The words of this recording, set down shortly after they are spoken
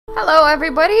Hello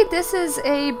everybody, this is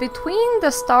a Between the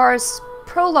Stars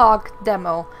prologue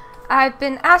demo. I've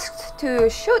been asked to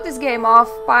shoot this game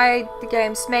off by the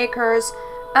game's makers,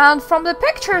 and from the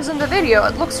pictures in the video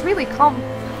it looks really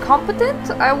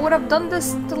competent. I would have done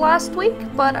this the last week,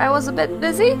 but I was a bit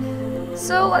busy,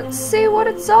 so let's see what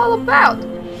it's all about.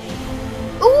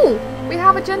 Ooh, we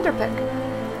have a gender pick.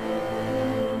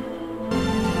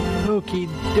 Okie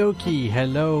dokie,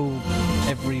 hello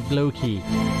every blokey.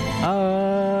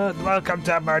 Welcome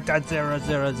to Mirta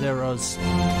 000's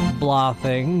blah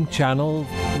thing channel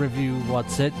review.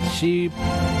 What's it? She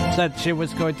said she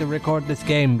was going to record this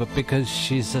game, but because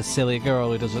she's a silly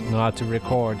girl who doesn't know how to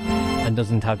record and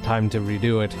doesn't have time to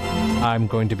redo it, I'm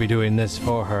going to be doing this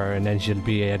for her, and then she'll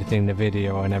be editing the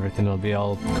video and everything will be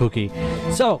all cookie.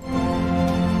 So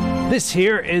this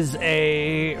here is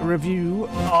a review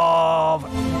of,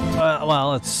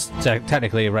 well, it's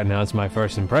technically right now it's my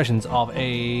first impressions of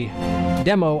a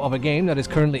demo of a game that is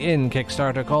currently in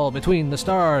Kickstarter called Between the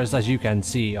Stars, as you can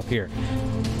see up here.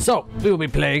 So, we will be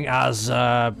playing as,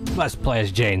 let's play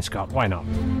as Jane Scott, why not?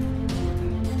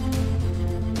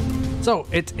 So,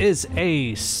 it is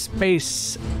a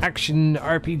space action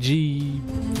RPG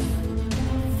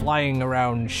flying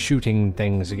around shooting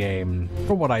things game,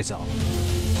 from what I saw.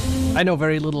 I know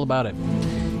very little about it,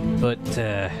 but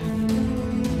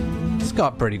it's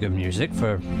got pretty good music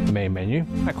for the main menu.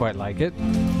 I quite like it.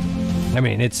 I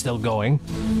mean, it's still going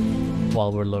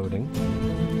while we're loading.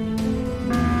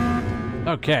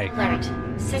 Okay. Alert.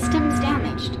 Systems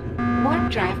damaged. Warp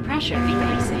drive pressure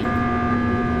increasing.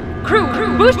 Crew,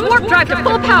 boost warp drive to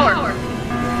full power!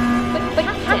 But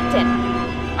Captain!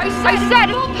 I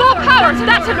said full power,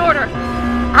 that's an order!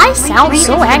 I sound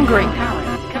so angry.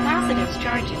 Capacitors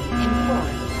charging in 4,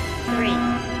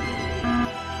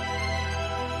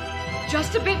 3.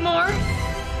 Just a bit more?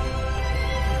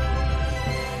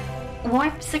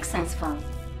 Warp successful.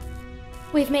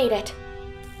 We've made it.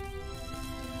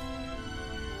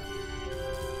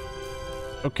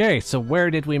 Okay, so where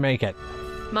did we make it?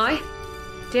 My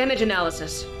damage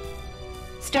analysis.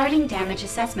 Starting damage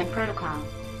assessment protocol.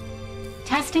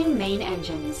 Testing main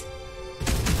engines.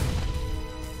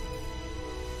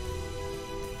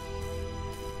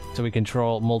 So we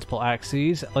control multiple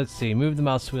axes. Let's see, move the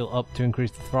mouse wheel up to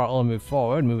increase the throttle and move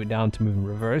forward, move it down to move in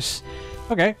reverse.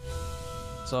 Okay.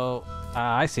 So,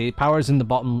 I see. Power's in the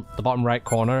bottom right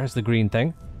corner is the green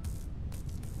thing.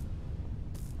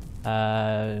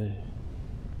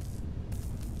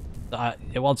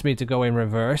 It wants me to go in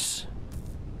reverse.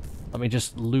 Let me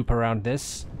just loop around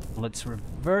this. Let's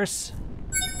reverse.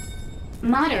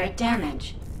 Moderate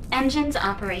damage. Engines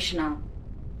operational.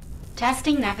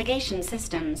 Testing navigation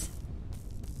systems.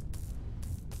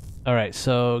 Alright,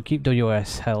 so keep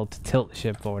WS held to tilt the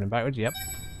ship forward and backward. Yep.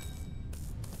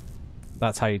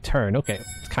 That's how you turn. Okay,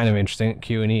 it's kind of interesting.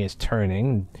 Q and E is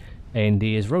turning. A and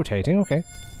D is rotating. Okay.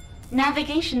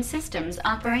 Navigation systems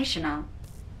operational.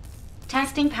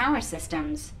 Testing power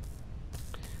systems.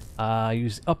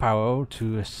 Use up arrow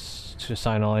to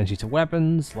assign all energy to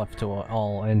weapons. Left to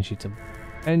all energy to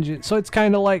engine. So it's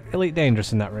kind of like Elite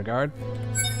Dangerous in that regard.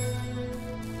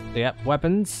 Yep,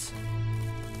 weapons,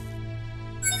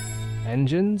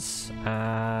 engines,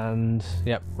 and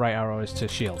yep, right arrow is to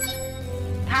shields.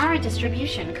 Power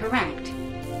distribution correct.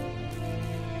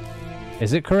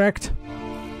 Is it correct?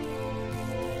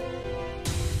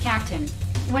 Captain,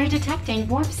 we're detecting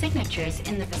warp signatures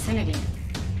in the vicinity.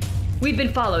 We've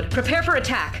been followed. Prepare for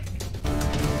attack.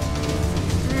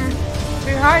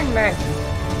 Behind me.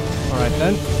 Alright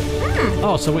then.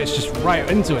 Oh, so it's just right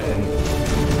into it then.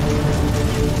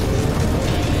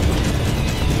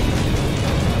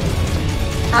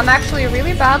 I'm actually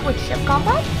really bad with ship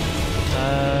combat.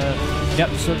 Yep,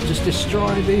 so just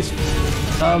destroy these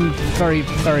very,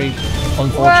 very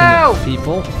unfortunate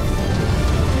people.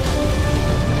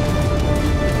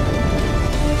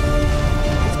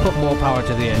 Let's put more power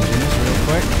to the engines real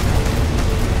quick.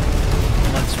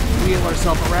 Let's wheel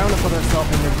ourselves around and put ourselves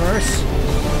in reverse.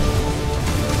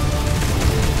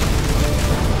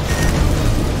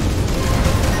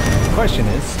 The question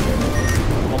is,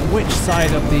 on which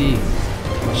side of the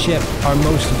ship are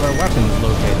most of our weapons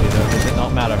located, or does it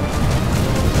not matter?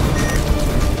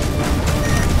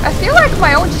 I feel like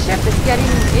my own ship is getting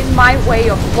in my way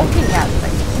of looking at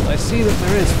things. I see that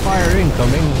there is fire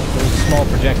incoming with those small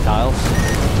projectiles.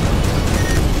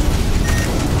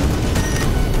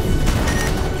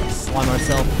 Slam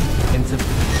ourselves into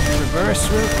reverse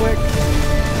real quick.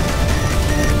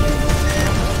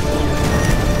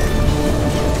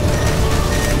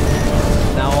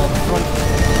 Now all the front.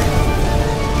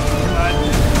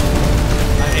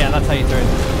 Yeah, that's how you turn.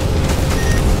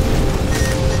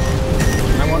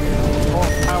 I want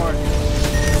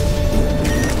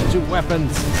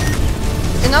weapons.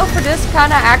 You know, for this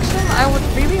kind of action, I would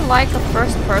really like a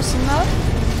first-person mode.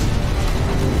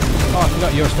 Oh, I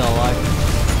forgot you're still alive.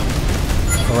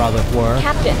 Or rather, were.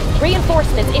 Captain,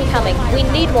 reinforcements incoming. We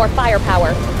need more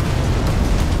firepower.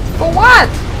 For what?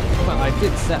 Well, I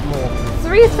did set more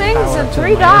 3 things power and to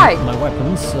 3 my, died. my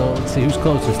weapons, so let's see who's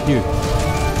closest. You.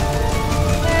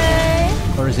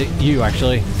 Okay. Or is it you,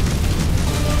 actually?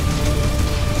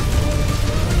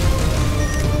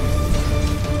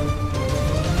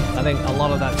 I think a lot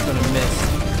of that's going to miss.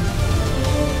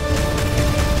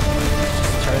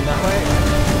 Just turn that way.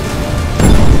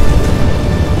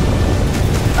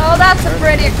 Oh, that's a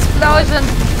pretty explosion.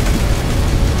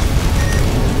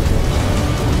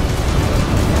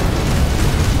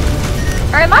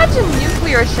 I imagine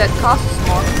nuclear shit costs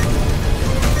more.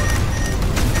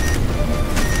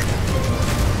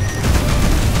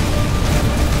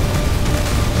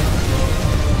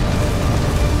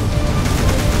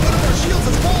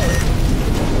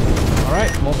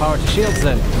 Alright, more power to shields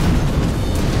then.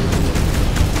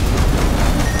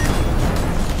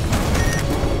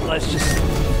 Let's just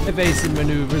evasive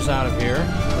maneuvers out of here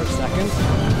for a second.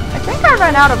 I think I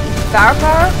ran out of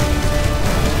firepower.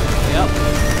 Yep.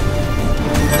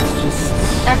 Let's just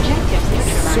Objectives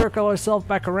neutralized. circle ourselves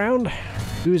back around.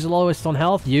 Who's the lowest on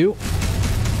health? You.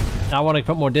 I want to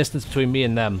put more distance between me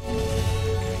and them.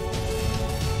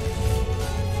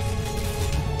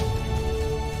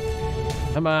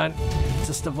 Come on.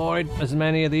 Just avoid as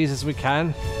many of these as we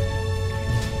can.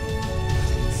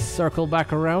 Circle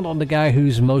back around on the guy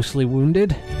who's mostly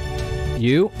wounded.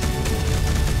 You.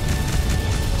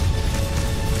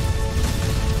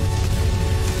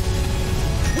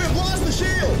 We've lost the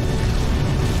shield!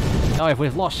 Oh, if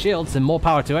we've lost shields, then more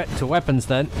power to it, to weapons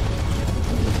then.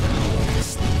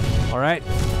 Alright.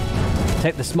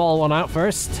 Take the small one out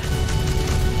first.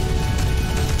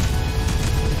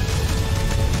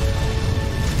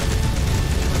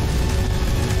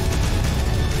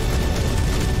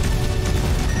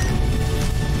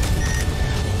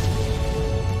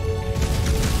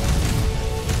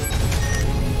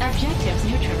 Objectives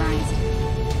neutralized.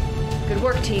 Good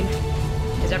work, team.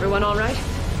 Is everyone all right?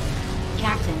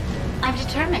 Captain, I've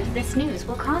determined this news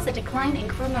will cause a decline in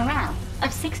crew morale of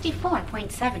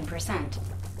 64.7%.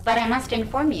 But I must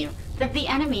inform you that the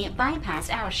enemy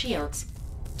bypassed our shields.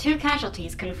 2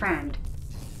 casualties confirmed.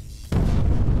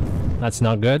 That's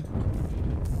not good.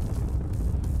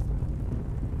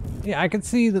 Yeah, I can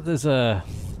see that there's a...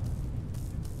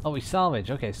 Oh, we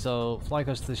salvage. Okay, so fly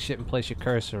goes to the ship and place your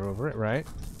cursor over it, right?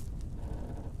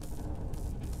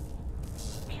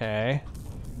 Okay.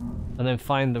 And then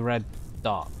find the red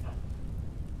dot.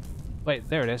 Wait,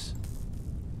 there it is.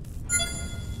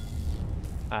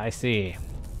 I see.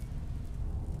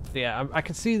 Yeah, I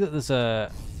can see that there's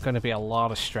going to be a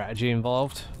lot of strategy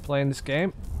involved playing this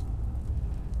game.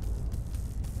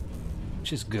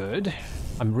 Which is good.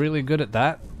 I'm really good at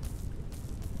that.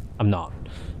 I'm not.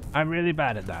 I'm really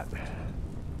bad at that.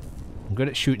 I'm good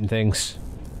at shooting things.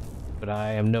 But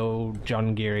I am no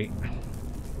John Geary.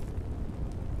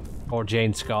 Or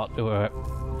Jane Scott.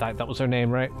 That was her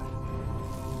name, right?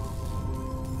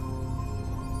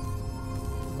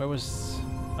 Where was...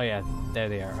 Oh yeah, there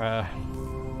they are.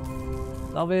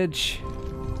 Salvage.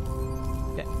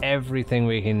 Get everything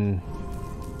we can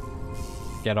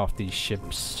get off these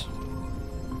ships.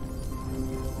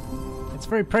 It's a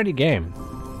very pretty game.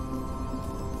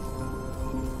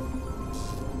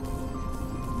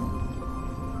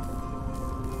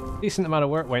 Decent amount of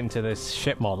work went into this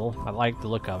ship model. I like the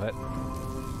look of it.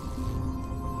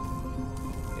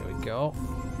 Here we go.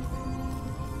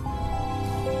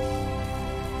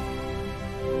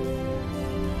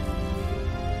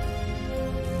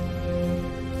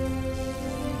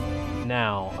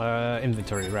 Now,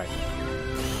 inventory, right.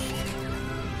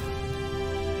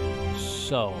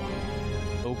 So,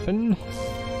 open.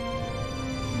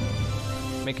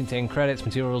 May contain credits,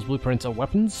 materials, blueprints, or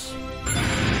weapons.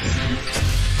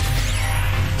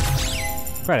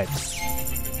 Credits.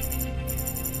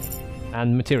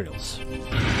 And materials.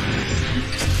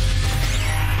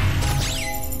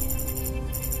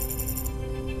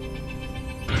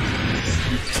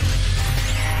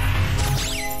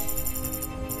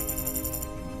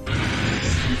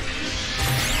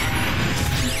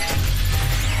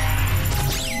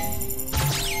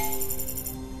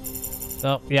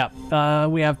 So, yeah,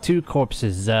 we have 2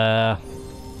 corpses.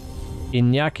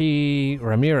 Iñaki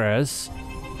Ramirez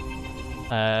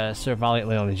served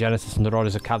valiantly on the Genesis under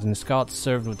orders of Captain Scott,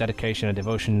 served with dedication and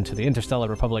devotion to the Interstellar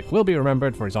Republic, will be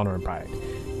remembered for his honor and pride.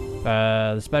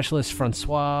 The specialist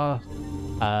Francois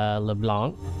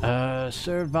LeBlanc.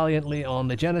 Served valiantly on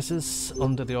the Genesis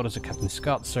under the orders of Captain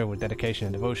Scott. Served with dedication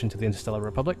and devotion to the Interstellar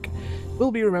Republic.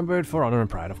 Will be remembered for honor and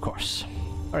pride, of course.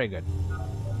 Very good.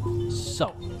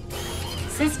 So.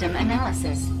 System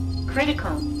analysis.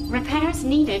 Critical. Repairs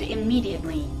needed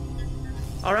immediately.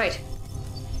 Alright.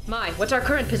 Mai, what's our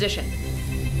current position?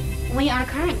 We are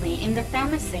currently in the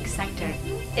Thema 6 sector.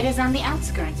 It is on the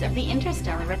outskirts of the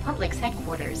Interstellar Republic's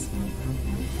headquarters.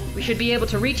 We should be able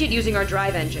to reach it using our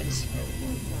drive engines.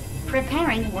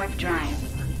 Preparing warp drive.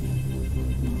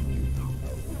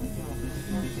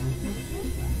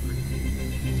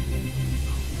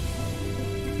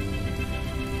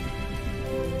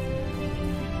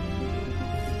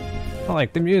 I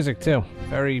like the music too.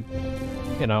 Very,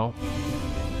 you know,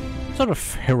 sort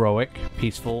of heroic,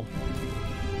 peaceful.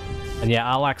 And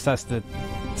yeah, I'll access the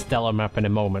stellar map in a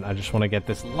moment. I just want to get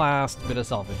this last bit of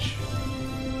salvage.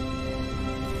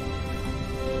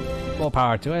 More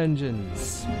power to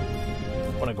engines.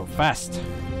 Want to go fast.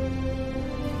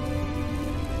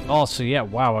 Also, yeah,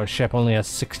 wow, our ship only has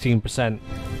 16%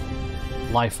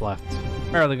 life left.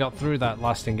 Barely got through that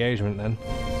last engagement then.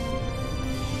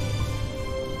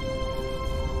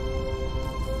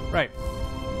 Right.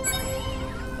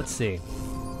 Let's see.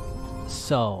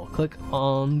 So, click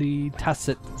on the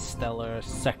Tacit Stellar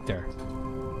Sector.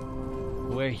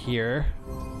 We're here.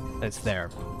 It's there.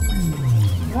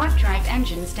 Warp drive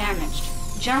engines damaged.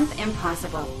 Jump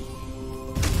impossible.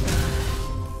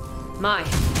 Mai,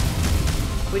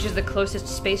 which is the closest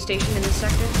space station in this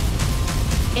sector?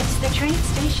 It's the train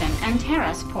station and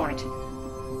Terra's port.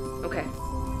 Okay.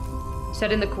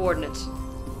 Set in the coordinates.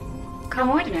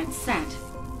 Coordinates set.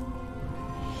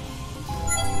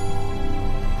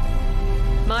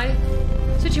 Mai,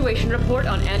 situation report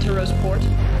on Anteros port.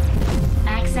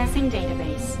 Accessing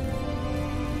database.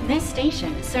 This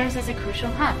station serves as a crucial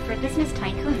hub for business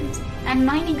tycoons and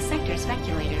mining sector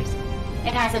speculators.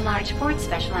 It has a large port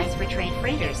specialized for trade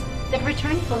freighters that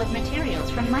return full of materials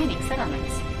from mining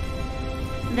settlements.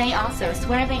 They also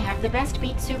swear they have the best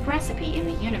beet soup recipe in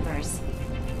the universe.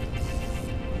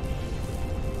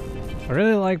 I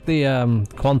really like the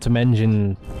quantum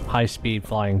engine high-speed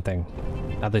flying thing.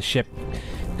 Now the ship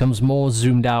becomes more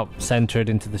zoomed out, centered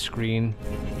into the screen.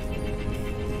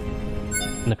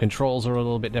 And the controls are a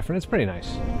little bit different. It's pretty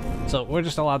nice. So we're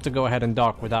just allowed to go ahead and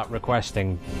dock without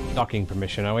requesting docking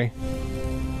permission, are we?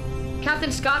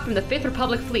 Captain Scott from the 5th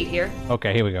Republic Fleet here.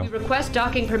 Okay, here we go. We request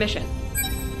docking permission.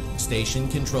 Station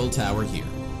control tower here.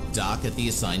 Dock at the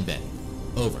assigned bay.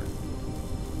 Over.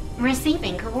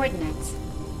 Receiving coordinates.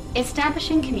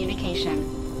 Establishing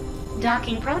communication.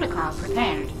 Docking protocol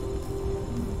prepared.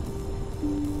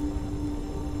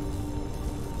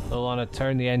 We'll want to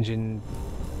turn the engine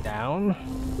down.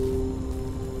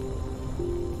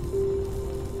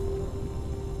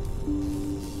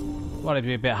 Want it to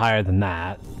be a bit higher than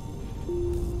that.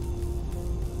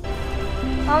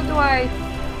 How do I...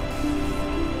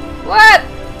 What?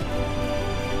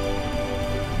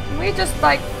 Can we just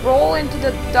like roll into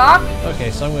the dock?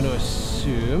 Okay, so I'm going to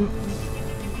assume...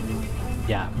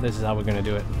 Yeah, this is how we're going to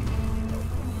do it.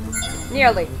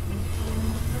 Nearly.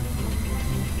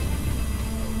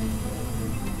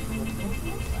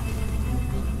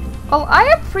 Well, I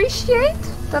appreciate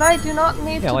that I do not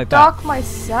need to like dock that.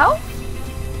 myself.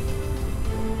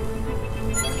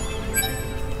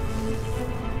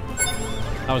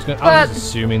 I was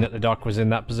assuming that the dock was in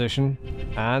that position,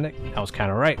 and I was kind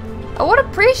of right. I would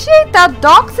appreciate that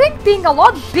dock thing being a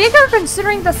lot bigger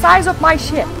considering the size of my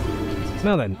ship.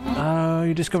 Now then,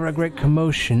 you discover a great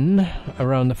commotion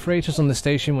around the freighters on the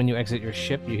station. When you exit your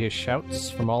ship, you hear shouts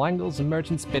from all angles and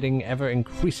merchants bidding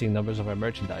ever-increasing numbers of our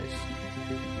merchandise.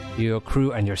 Your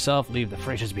crew and yourself leave the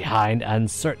freighters behind and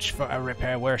search for a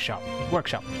repair workshop.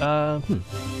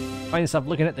 Find yourself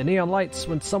looking at the neon lights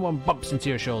when someone bumps into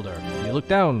your shoulder. You look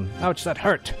down. Ouch, that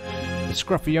hurt. A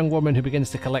scruffy young woman who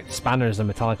begins to collect spanners and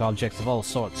metallic objects of all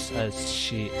sorts as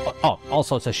she... all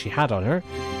sorts as she had on her,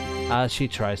 as she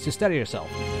tries to steady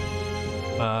herself.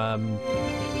 Well,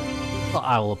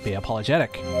 I will be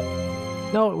apologetic.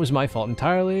 No, it was my fault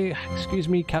entirely. Excuse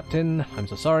me, Captain. I'm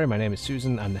so sorry. My name is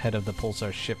Susan. I'm the head of the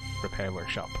Pulsar Ship Repair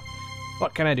Workshop.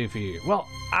 What can I do for you? Well,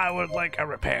 I would like a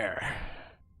repair.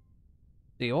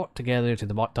 You walk together to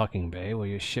the docking bay where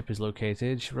your ship is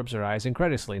located. She rubs her eyes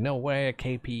incredulously. No way, a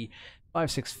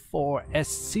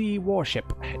KP-564SC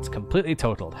warship. It's completely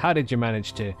totaled. How did you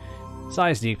manage to...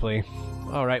 Sighs deeply.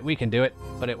 Alright, we can do it,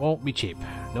 but it won't be cheap,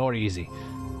 nor easy.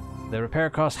 The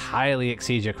repair cost highly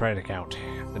exceeds your credit account.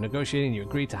 After negotiating, you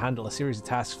agree to handle a series of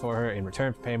tasks for her in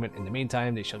return for payment. In the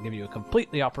meantime, they shall give you a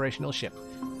completely operational ship.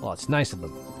 Well, it's nice of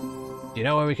them. Do you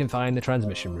know where we can find the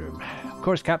transmission room? Of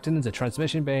course, Captain, is a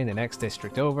transmission bay in the next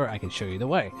district over. I can show you the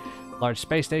way. Large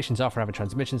space stations often have a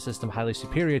transmission system highly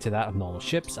superior to that of normal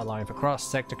ships, allowing for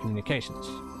cross-sector communications.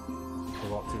 You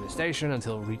walk through the station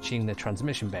until reaching the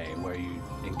transmission bay, where you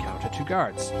encounter 2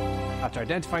 guards. After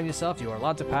identifying yourself, you are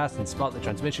allowed to pass and spot the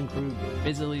transmission crew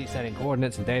busily sending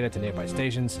coordinates and data to nearby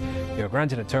stations. You are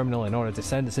granted a terminal in order to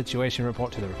send a situation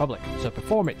report to the Republic, so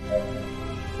perform it.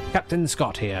 Captain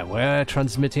Scott here. We're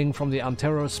transmitting from the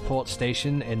Anteros port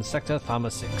station in Sector Thama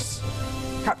 6.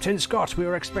 Captain Scott, we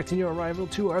were expecting your arrival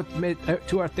 2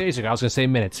 Earth days ago. I was going to say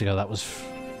minutes ago. That was...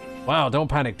 Wow, don't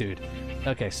panic, dude.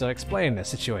 Okay, so explain the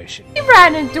situation. We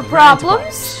ran into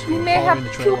problems. We may have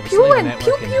pew-pew and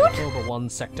pew-pew. October 1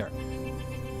 sector.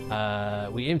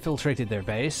 We infiltrated their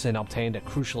base and obtained a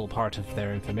crucial part of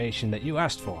their information that you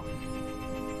asked for.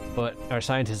 But our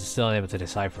scientists are still unable to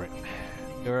decipher it.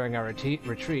 During our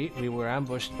retreat, we were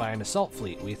ambushed by an assault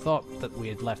fleet. We thought that we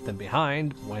had left them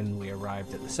behind when we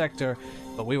arrived at the sector,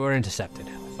 but we were intercepted.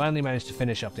 I finally managed to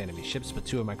finish up the enemy ships, but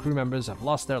 2 of my crew members have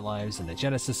lost their lives and the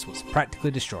Genesis was practically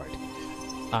destroyed.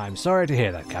 I'm sorry to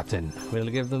hear that, Captain. We'll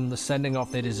give them the sending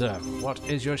off they deserve. What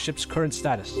is your ship's current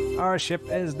status? Our ship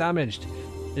is damaged.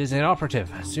 It is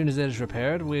inoperative. As soon as it is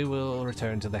repaired, we will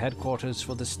return to the headquarters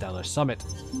for the Stellar Summit.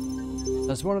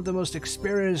 As one of the most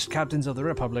experienced captains of the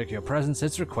Republic, your presence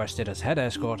is requested as head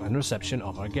escort and reception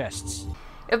of our guests.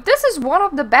 If this is one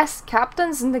of the best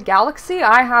captains in the galaxy,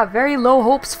 I have very low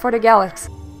hopes for the galaxy.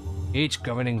 Each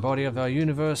governing body of our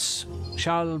universe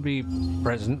shall be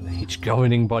present. Each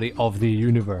governing body of the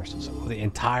universe. So the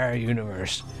entire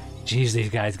universe. Jeez, these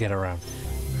guys get around.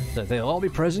 So they'll all be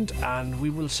present, and we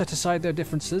will set aside their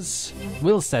differences.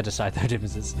 We'll set aside their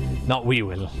differences. Not we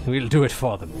will. We'll do it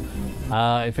for them.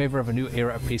 In favor of a new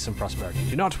era of peace and prosperity.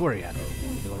 Do not worry, Admiral.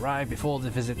 We'll arrive before the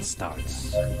visit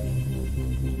starts.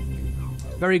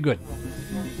 Very good.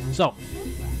 So,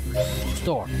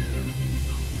 store.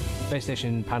 Space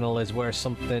station panel is where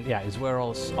something... Yeah, is where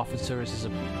all office services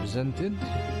are presented.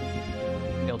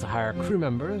 Be able to hire crew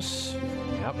members.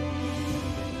 Yep.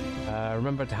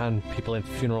 Remember to hand people in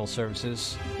funeral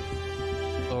services.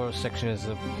 Store section is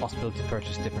a possibility to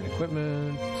purchase different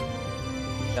equipment,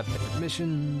 get different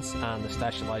missions, and the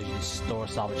stash allows you to store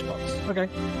salvage pods. Okay.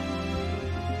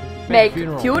 Make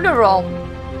funeral.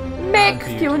 Make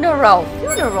funeral.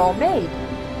 Funeral made.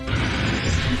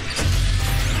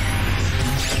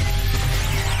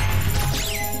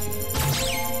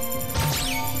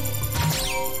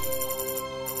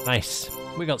 Nice.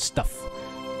 We got stuff.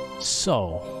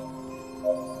 So...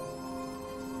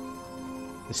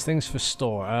 This thing's for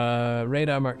store.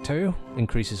 Radar Mark II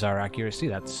increases our accuracy.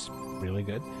 That's really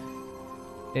good.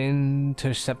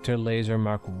 Interceptor Laser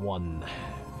Mark 1.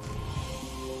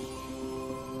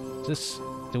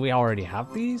 Do we already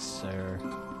have these? Or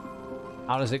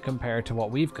how does it compare to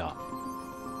what we've got?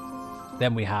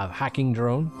 Then we have Hacking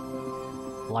Drone.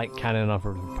 Light Cannon of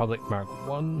Republic Mark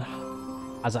 1.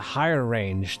 Has a higher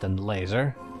range than the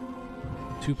laser.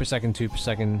 2 per second, 2 per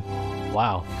second.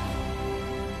 Wow.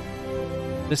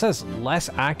 This has less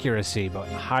accuracy, but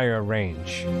higher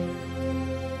range.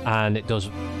 And it does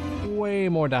way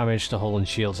more damage to hull and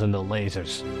shields than the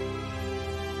lasers.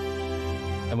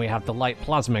 And we have the light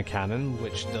plasma cannon,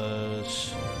 which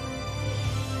does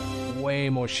way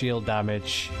more shield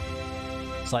damage.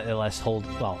 Slightly less hull...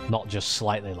 Well, not just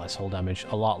slightly less hull damage.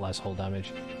 A lot less hull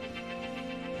damage.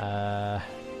 Then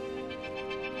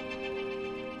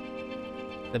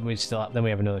we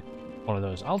have another one of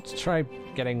those. I'll try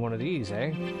getting one of these,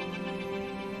 eh?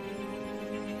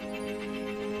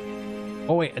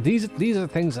 Oh wait, these are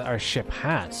things that our ship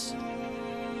has,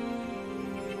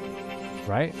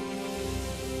 right?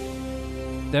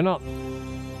 They're not.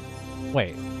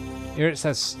 Wait, here it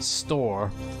says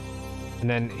store, and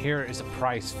then here is a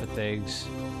price for things.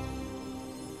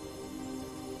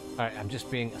 All right, I'm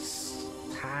just being a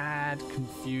tad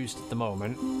confused at the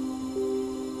moment.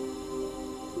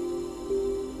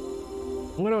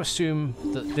 I'm going to assume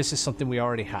that this is something we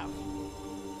already have,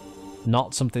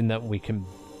 not something that we can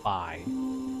buy,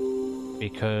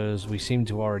 because we seem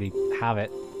to already have it.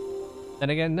 Then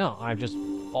again, no, I've just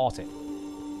bought it,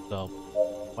 so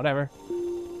whatever.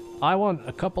 I want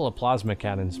a couple of plasma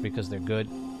cannons because they're good,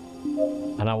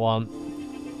 and I want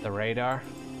the radar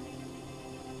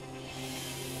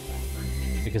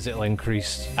because it'll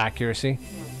increase accuracy.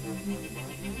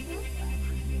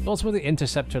 What's with the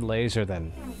interceptor laser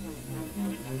then?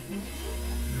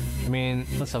 I mean,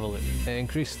 let's have a look.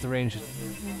 Increase the range.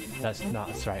 That's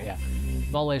right, yeah.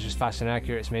 Small lasers fast and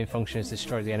accurate. Its main function is to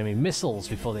destroy the enemy missiles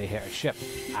before they hit a ship.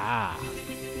 Ah.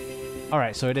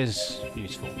 Alright, so it is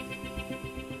useful.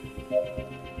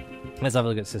 Let's have a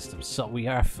look at systems. So we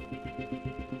have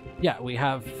Yeah, we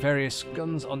have various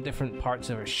guns on different parts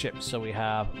of our ship. So we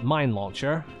have mine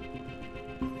launcher.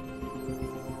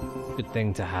 Good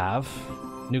thing to have.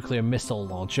 Nuclear missile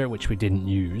launcher, which we didn't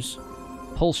use.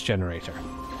 Pulse generator.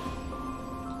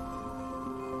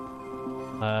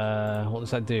 What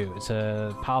does that do? It's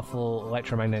a powerful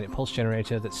electromagnetic pulse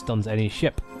generator that stuns any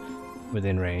ship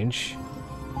within range.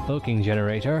 Cloaking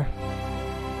generator.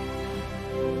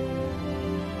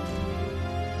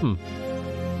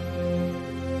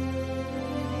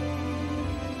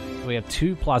 We have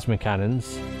 2 plasma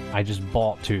cannons. I just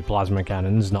bought 2 plasma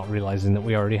cannons, not realizing that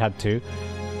we already had 2.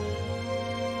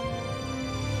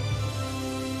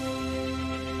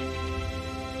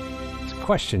 It's a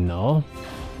question though.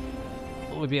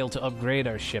 Will we be able to upgrade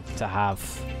our ship to have,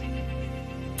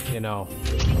 you know...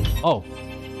 Oh!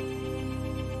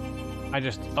 I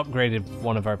just upgraded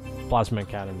one of our plasma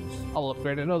cannons. I'll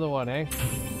upgrade another one, eh?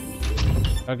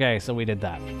 Okay, so we did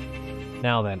that.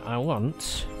 Now then, I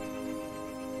want...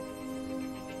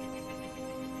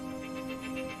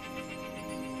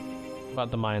 About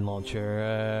the mine launcher.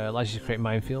 Allows you to create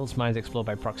minefields. Mines explode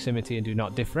by proximity and do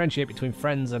not differentiate between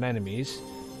friends and enemies.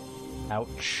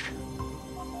 Ouch.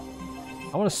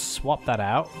 I want to swap that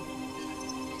out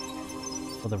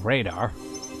for the radar.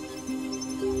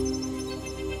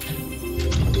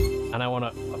 And I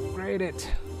want to upgrade it.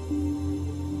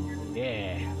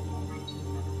 Yeah.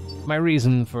 My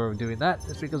reason for doing that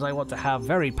is because I want to have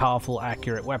very powerful,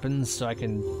 accurate weapons so I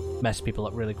can mess people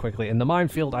up really quickly. In the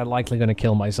minefield, I'm likely going to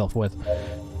kill myself with.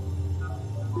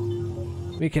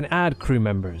 We can add crew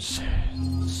members.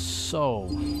 So...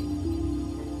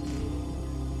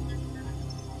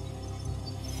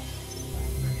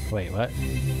 Wait, what?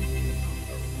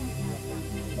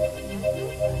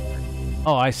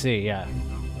 Oh, I see, yeah.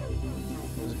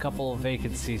 There's a couple of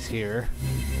vacancies here.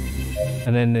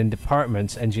 And then in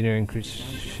departments, engineering crew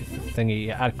thingy,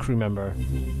 add crew member.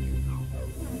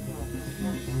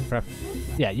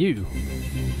 Yeah, you.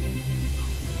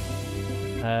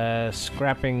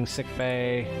 Scrapping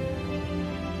sickbay.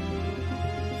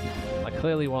 I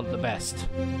clearly want the best.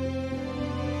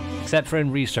 Except for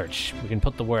in research. We can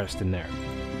put the worst in there.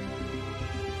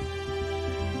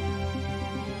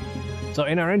 So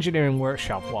in our engineering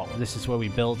workshop, well, this is where we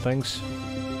build things.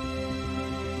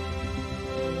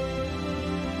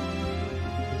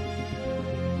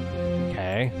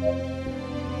 Okay.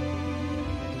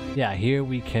 Yeah, here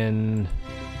we can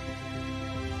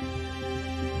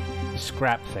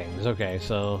scrap things. Okay,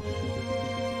 so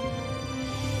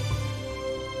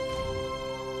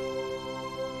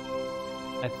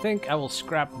I think I will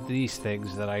scrap these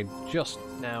things that I just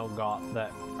now got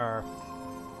that are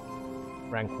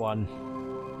rank 1.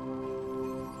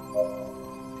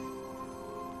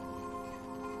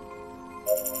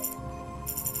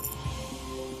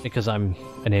 Because I'm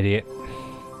an idiot.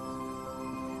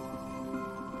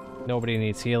 Nobody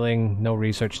needs healing, no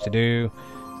research to do.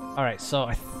 Alright, so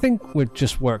I think we've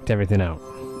just worked everything out.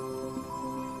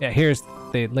 Yeah, here's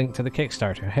the link to the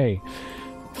Kickstarter. Hey.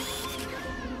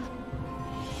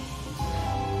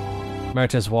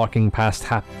 Mirta's walking past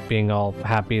being all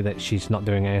happy that she's not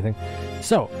doing anything.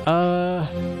 So,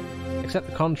 accept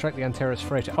the contract, the Antares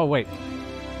freighter. Oh, wait.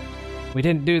 We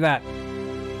didn't do that.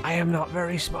 I am not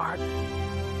very smart.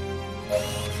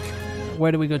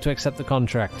 Where do we go to accept the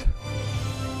contract?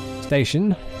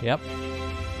 Station. Yep.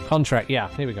 Contract. Yeah,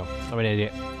 here we go. I'm an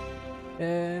idiot.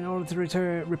 In order to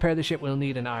repair the ship, we'll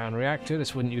need an ion reactor.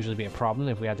 This wouldn't usually be a problem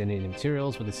if we had any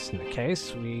materials, but this isn't the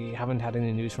case. We haven't had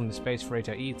any news from the space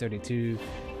freighter E-32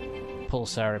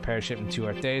 Pulsar repair ship in 2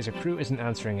 Earth days. Our crew isn't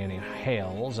answering any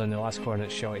hails, and the last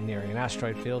coordinates show it nearing an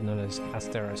asteroid field known as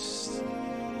Asteros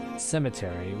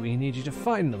Cemetery. We need you to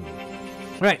find them.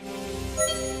 Right.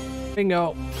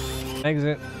 Bingo.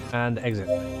 Exit and exit.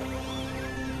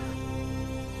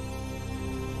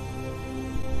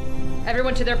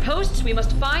 Everyone to their posts, we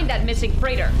must find that missing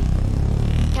freighter.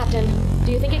 Captain,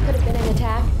 do you think it could have been an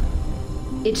attack?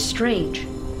 It's strange.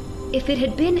 If it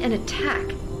had been an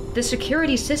attack, the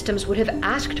security systems would have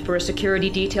asked for a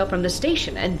security detail from the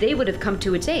station, and they would have come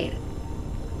to its aid.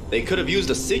 They could have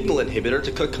used a signal inhibitor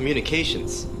to cut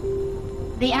communications.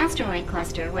 The asteroid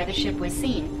cluster where the ship was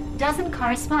seen doesn't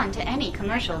correspond to any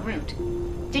commercial route.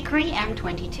 Decree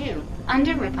M22,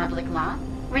 under Republic law,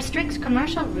 restricts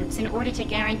commercial routes in order to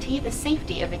guarantee the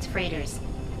safety of its freighters.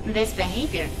 This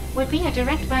behavior would be a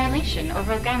direct violation of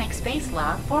Organic Space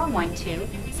Law 412,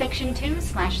 Section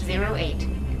 2/08.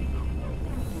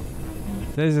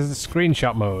 This is the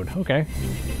screenshot mode. Okay.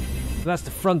 So that's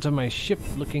the front of my ship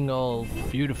looking all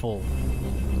beautiful.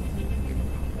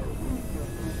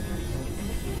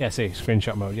 Yeah, see,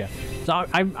 screenshot mode, yeah. So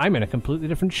I'm in a completely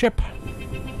different ship.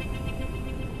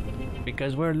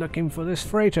 Because we're looking for this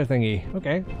freighter thingy.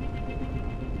 Okay.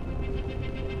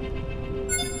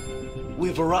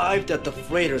 We've arrived at the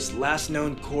freighter's last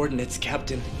known coordinates,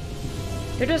 Captain.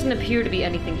 There doesn't appear to be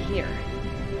anything here.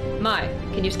 Mai,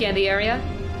 can you scan the area?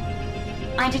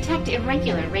 I detect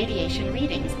irregular radiation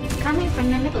readings coming from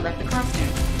the middle of the cluster.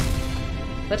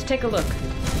 Let's take a look.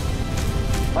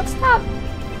 What's that?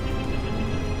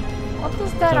 What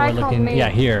does that So we're icon looking. mean? Yeah,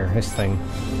 here. This thing.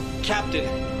 Captain,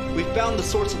 we found the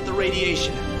source of the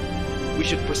radiation. We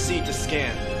should proceed to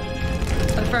scan.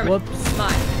 Affirmative. Whoops.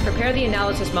 Mai, prepare the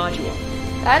analysis module.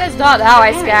 That is not how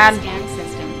I Preparing scan. the scan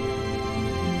system.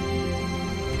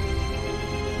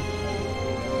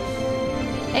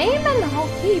 Aim and hold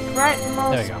keep right There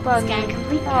mouse we go. button. Scan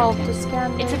complete, Oh, Captain. to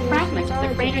scan It's a radiation fragment of the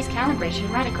target. freighter's calibration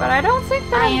reticle. But I don't think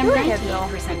that I I'm am doing it though.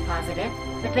 98% positive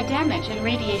that the damage and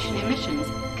radiation emissions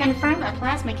confirm a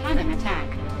plasma cannon attack.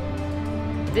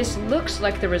 This looks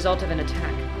like the result of an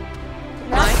attack.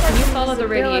 Mai, That's can you like follow the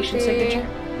radiation visibility.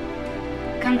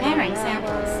 signature? Comparing That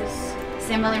samples. was-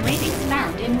 Similar readings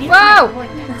found in nearby Whoa!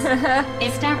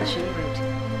 coordinates. Establishing route.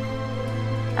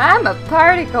 I'm a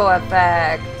particle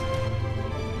effect.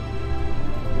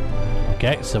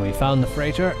 Okay, so we found the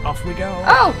freighter. Off we go.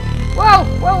 Oh! Whoa!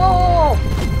 Whoa! Whoa! Whoa!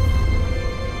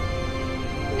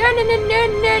 No! No! No! No!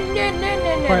 No! No!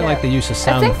 No! No! Quite no. like the use of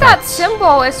sound I think that effects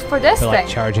symbol is for this for like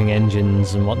thing. charging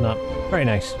engines and whatnot. Very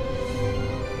nice.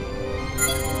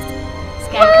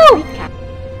 Scan Woo! complete, Captain.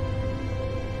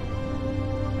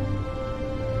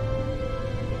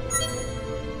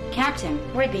 Captain,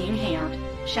 we're being hailed.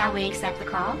 Shall we accept the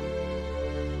call?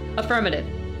 Affirmative.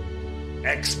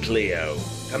 Ex-Pleo,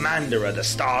 commander of the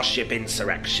Starship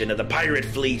Insurrection of the Pirate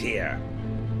Fleet here.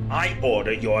 I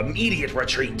order your immediate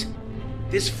retreat.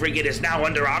 This frigate is now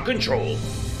under our control.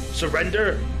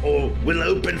 Surrender or we'll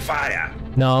open fire.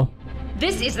 No.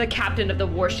 This is the captain of the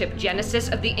warship Genesis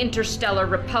of the Interstellar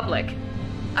Republic.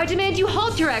 I demand you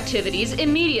halt your activities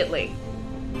immediately.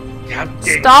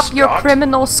 Captain Stop your Scott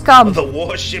criminal scum. of the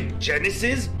warship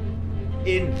Genesis?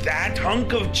 In that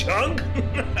hunk of junk?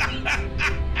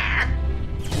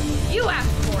 You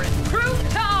asked for it. Crew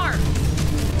to arms!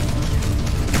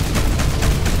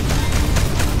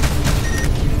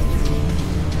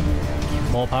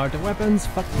 More power to weapons.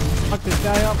 Fuck this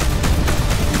guy up.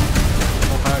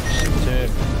 More power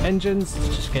to engines.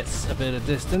 Just gets a bit of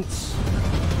distance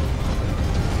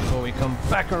before we come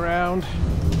back around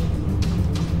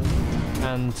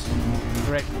and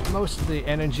direct most of the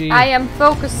energy. I am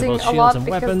focusing both a shields lot and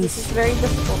because weapons. this is very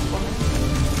difficult for me.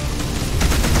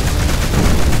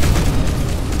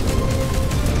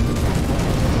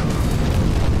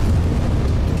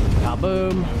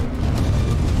 Kaboom.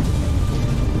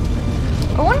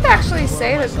 I wouldn't actually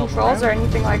say the controls are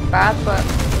anything like bad, but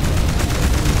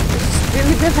it's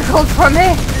really difficult for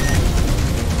me.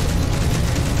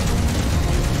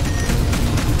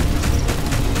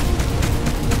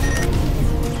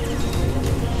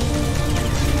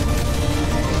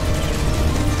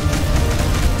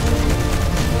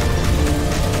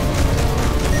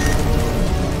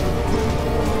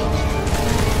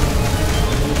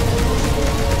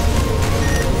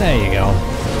 There you go.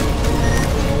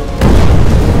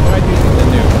 Tried using the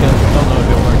nuke. Don't know if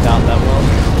it worked out that well.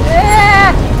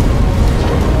 Yeah!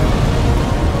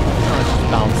 Let's just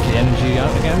balance the energy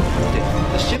out again.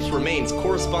 The ship's remains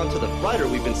correspond to the freighter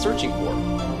we've been searching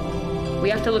for. We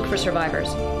have to look for survivors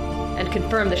and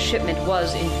confirm the shipment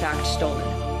was in fact stolen.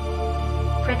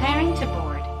 Preparing to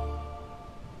board.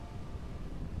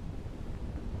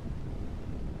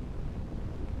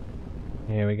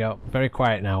 Here we go. Very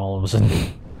quiet now all of a sudden.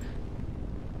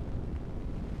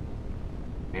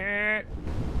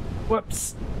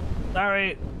 Whoops.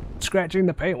 Sorry. Scratching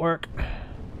the paintwork.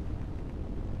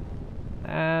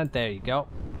 And there you go.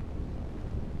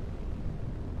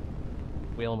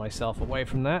 Wheel myself away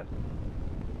from that.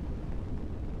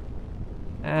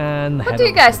 And What head do you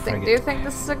over guys to the think? Do you frigate. think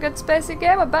this is a good spacey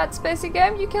game, a bad spacey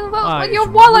game? You can vote with it's your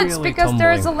wallets really because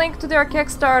there is a tumbling. link to their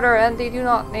Kickstarter and they do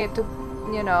not need to,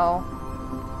 you know,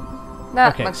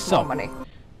 that Okay, much so- more money.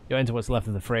 You enter what's left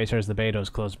of the freighter as the bay doors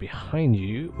close behind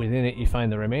you. Within it, you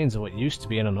find the remains of what used to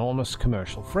be an enormous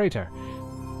commercial freighter.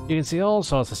 You can see all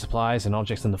sorts of supplies and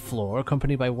objects on the floor,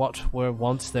 accompanied by what were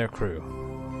once their crew.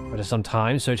 After some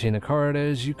time searching the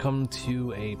corridors, you come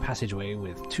to a passageway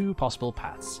with two possible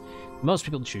paths. Most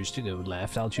people choose to go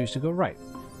left, I'll choose to go right.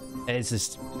 It's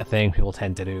just a thing people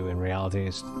tend to do in reality,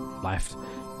 is left.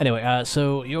 Anyway,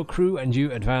 so your crew and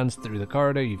you advance through the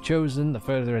corridor you've chosen. The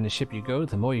further in the ship you go,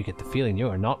 the more you get the feeling you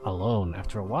are not alone.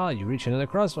 After a while, you reach another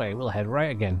crossway. We'll head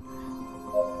right again.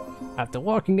 After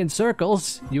walking in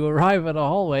circles, you arrive at a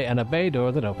hallway and a bay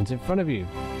door that opens in front of you.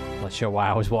 Not sure why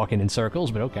I was walking in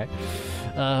circles, but okay.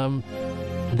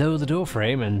 Through the door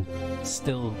frame and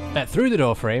still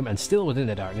within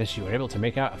the darkness, you were able to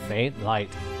make out a faint light.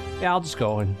 Yeah, I'll just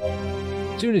go in.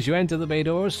 As soon as you enter, the bay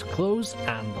doors close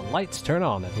and the lights turn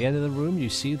on. At the end of the room, you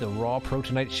see the raw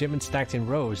protonite shipments stacked in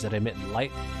rows that emit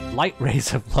light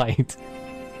rays of light.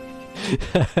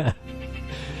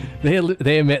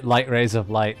 They emit light rays of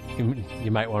light.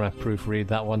 You might want to proofread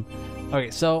that one.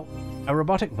 Okay, so a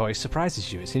robotic voice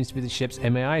surprises you. It seems to be the ship's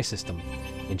MAI system.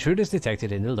 Intruders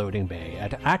detected in the loading bay.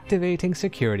 Activating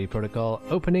security protocol.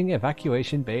 Opening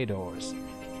evacuation bay doors.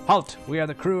 Halt! We are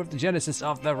the crew of the Genesis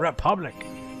of the Republic.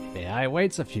 The AI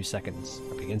waits a few seconds.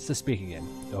 It begins to speak again.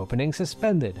 Opening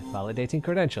suspended. Validating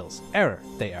credentials. Error.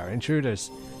 They are intruders.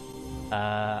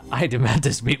 I demand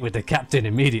to speak with the captain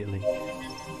immediately.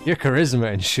 Your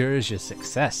charisma ensures your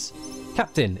success.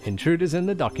 Captain, intruders in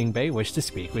the docking bay wish to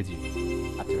speak with you.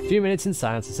 After a few minutes in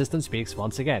silence, the system speaks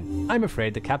once again. I'm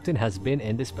afraid the captain has been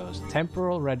indisposed.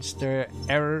 Temporal register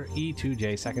error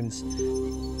E2J seconds.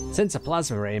 Since a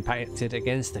plasma ray impacted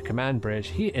against the command bridge,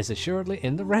 he is assuredly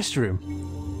in the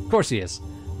restroom. Of course he is.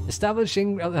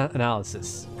 Establishing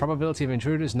analysis. Probability of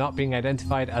intruders not being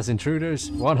identified as intruders,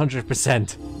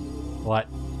 100%. What?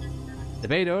 The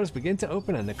bay doors begin to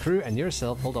open and the crew and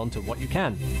yourself hold on to what you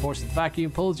can. Force of vacuum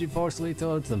pulls you forcefully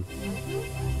towards them.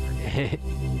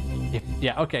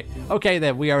 Yeah, okay. Okay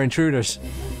then, we are intruders.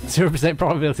 0%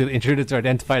 probability that intruders are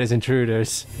identified as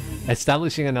intruders.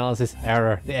 Establishing analysis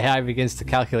error. The AI begins to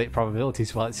calculate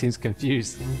probabilities while it seems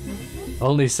confused.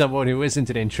 Only someone who isn't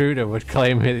an intruder would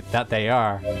claim that they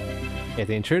are. If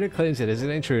the intruder claims it is an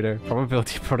intruder,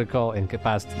 probability protocol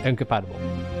incompatible.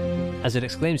 As it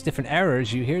exclaims different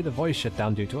errors, you hear the voice shut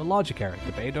down due to a logic error.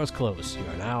 The bay doors close. You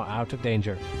are now out of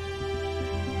danger.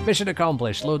 Mission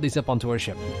accomplished. Load these up onto our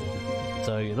ship.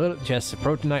 So you load up chests of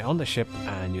protonite on the ship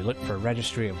and you look for a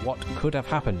registry of what could have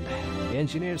happened. The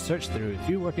engineers search through a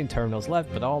few working terminals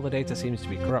left, but all the data seems to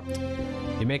be corrupt.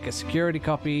 You make a security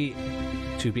copy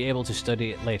to be able to study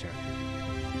it later.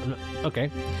 Okay.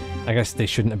 I guess they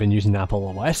shouldn't have been using Apple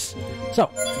OS.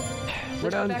 So, we're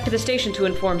done. Back to the station to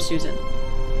inform Susan.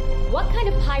 What kind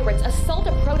of pirates assault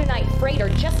a protonite freighter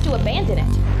just to abandon it?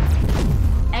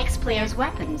 X-Player's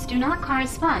weapons do not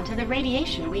correspond to the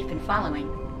radiation we've been following.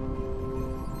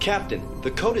 Captain,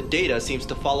 the coded data seems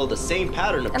to follow the same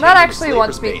pattern of And that actually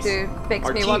makes me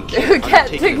want to get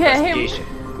the game.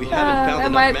 We haven't found I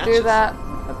enough might matches. do that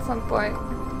at some point.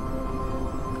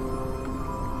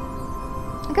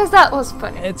 Because that was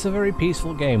funny. It's a very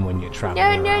peaceful game when you're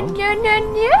traveling No, around.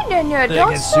 no. They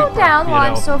Don't get slow super, down you while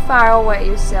I'm know. so far away,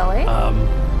 you silly.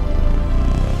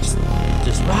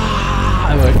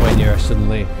 When you're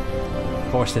suddenly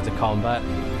forced into combat,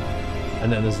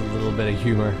 and then there's a little bit of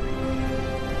humor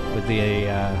with the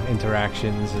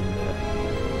interactions and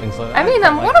things like that. I mean,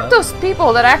 I'm one of those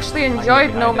people that actually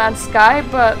enjoyed No Man's Sky,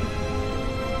 but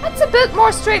that's a bit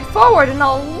more straightforward and a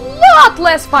lot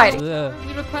less fighting.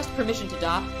 We request permission to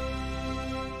dock.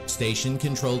 Station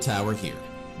control tower here.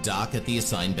 Dock at the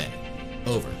assigned bay.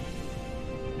 Over.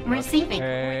 Receiving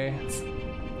Okay. coordinates.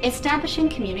 Establishing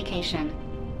communication.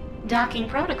 Docking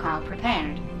protocol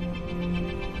prepared.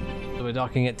 So we're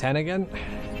docking at 10 again?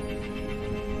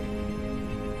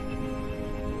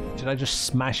 Should I just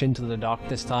smash into the dock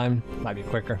this time? Might be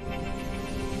quicker.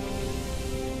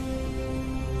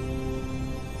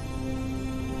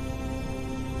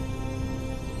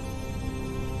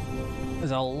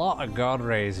 There's a lot of god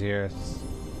rays here. It's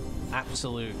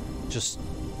absolute, just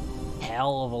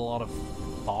hell of a lot of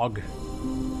fog.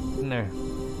 Isn't there?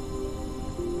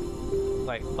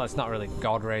 Like, well, it's not really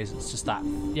god rays, it's just that.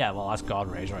 Yeah, well, that's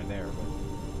god rays right there.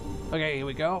 But... Okay, here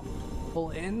we go.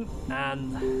 Pull in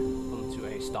and come to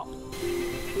a stop.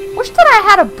 Wish that I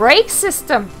had a brake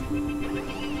system.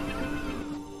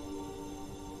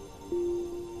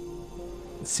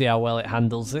 Let's see how well it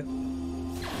handles it.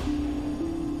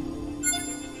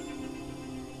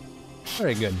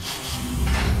 Very good.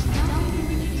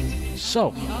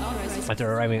 So,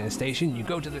 after arriving at the station, you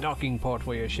go to the docking port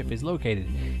where your ship is located.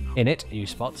 In it, you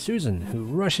spot Susan, who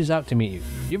rushes out to meet you.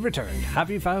 You've returned.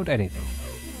 Have you found anything?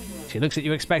 She looks at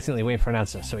you expectantly, waiting for an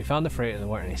answer. So we found the freighter and there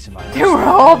weren't any survivors. They were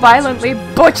all violently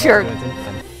butchered.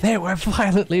 They were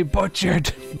violently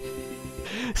butchered.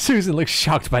 Susan looks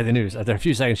shocked by the news. After a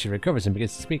few seconds, she recovers and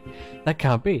begins to speak. That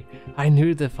can't be. I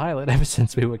knew the pilot ever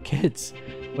since we were kids.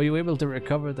 Were you able to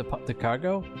recover the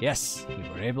cargo? Yes, we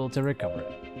were able to recover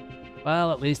it.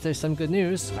 Well, at least there's some good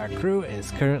news. Our crew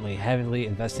is currently heavily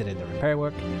invested in the repair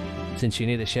work. Since you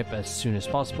need the ship as soon as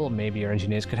possible, maybe your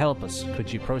engineers could help us.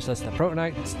 Could you process the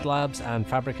protonite slabs and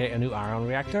fabricate a new ion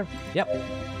reactor? Yep,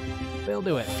 we'll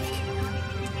do it.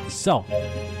 So,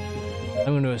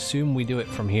 I'm going to assume we do it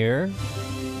from here.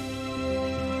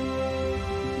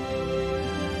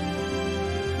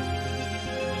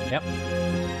 Yep.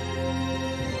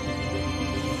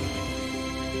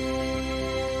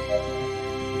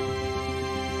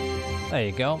 There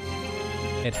you go.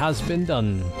 It has been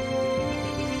done.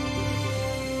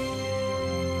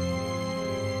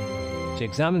 She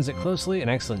examines it closely. An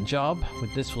excellent job.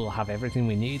 With this, we'll have everything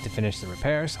we need to finish the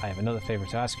repairs. I have another favor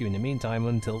to ask you in the meantime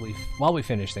while we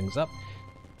finish things up.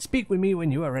 Speak with me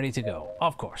when you are ready to go.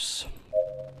 Of course.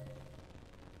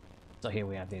 So here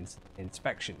we have the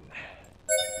inspection.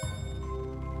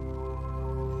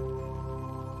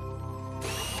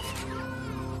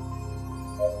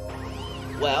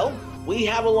 Well, we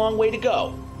have a long way to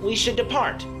go. We should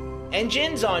depart.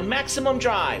 Engines on maximum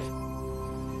drive.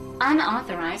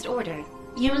 Unauthorized order.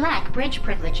 You lack bridge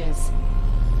privileges.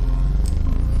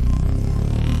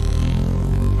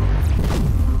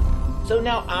 So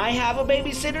now I have a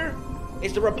babysitter?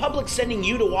 Is the Republic sending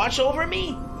you to watch over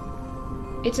me?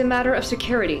 It's a matter of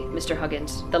security, Mr.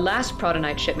 Huggins. The last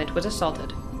Protonite shipment was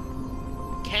assaulted.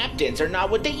 Captains are not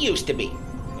what they used to be.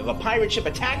 If a pirate ship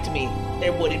attacked me,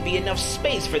 there wouldn't be enough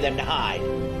space for them to hide.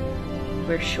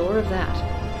 We're sure of that.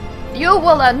 You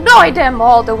will annoy them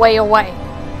all the way away.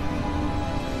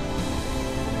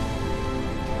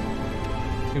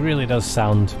 He really does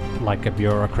sound like a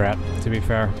bureaucrat, to be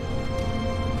fair.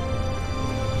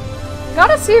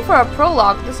 Gotta see for a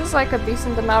prologue, this is like a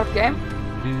decent amount of game.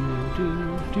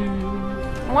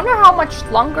 I wonder how much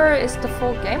longer is the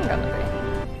full game gonna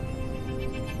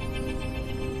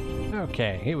be.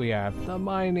 Okay, here we are, the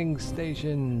mining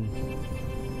station.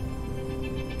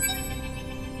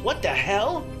 What the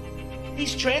hell?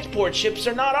 These transport ships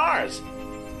are not ours.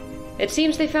 It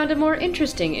seems they found a more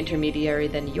interesting intermediary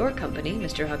than your company,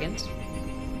 Mr. Huggins.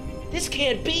 This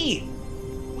can't be.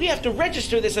 We have to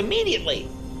register this immediately.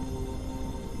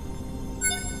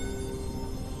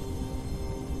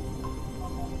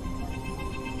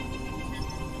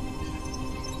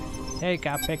 Hey,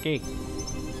 got picky.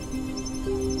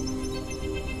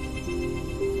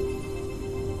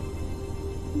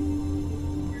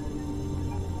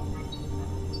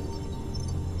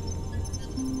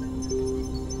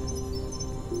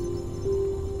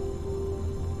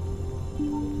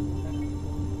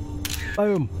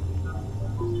 Boom.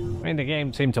 I mean, the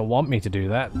game seemed to want me to do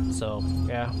that, so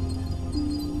yeah.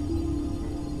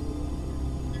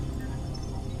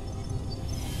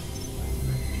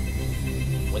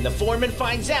 When the foreman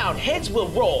finds out, heads will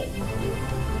roll.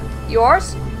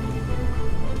 Yours?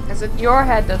 Is it your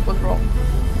head that would roll?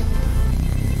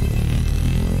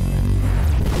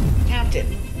 Captain,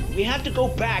 we have to go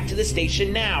back to the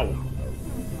station now.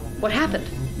 What happened?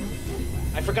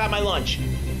 I forgot my lunch.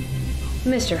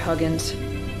 Mr. Huggins.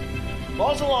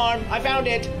 False alarm, I found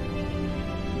it.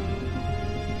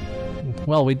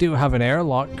 Well, we do have an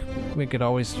airlock. We could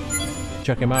always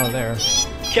chuck him out of there.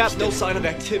 Captain, no sign of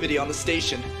activity on the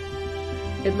station.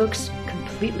 It looks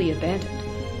completely abandoned.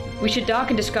 We should dock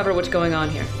and discover what's going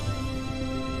on here.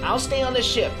 I'll stay on the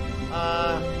ship.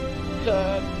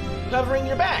 Covering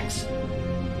your backs.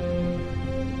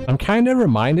 I'm kind of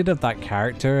reminded of that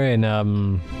character in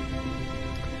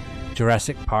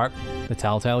Jurassic Park, the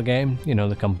Telltale game. You know,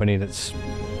 the company that's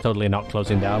totally not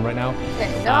closing down right now.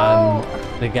 Okay, no.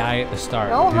 The guy at the start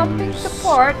No humping who's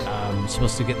support.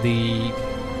 supposed to get the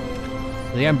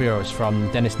embryos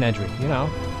from Dennis Nedry. You know,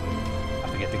 I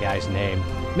forget the guy's name.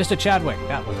 Mr. Chadwick,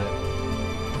 that was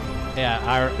it. Yeah,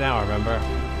 now I remember.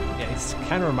 Yeah, it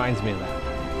kind of reminds me of that.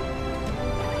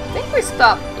 I think we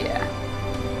stopped, yeah.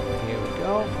 Here we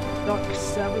go. Dock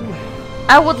 7.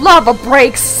 I would love a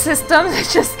brake system that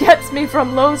just gets me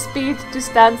from low speed to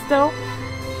standstill.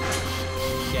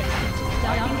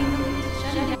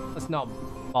 Let's not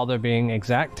bother being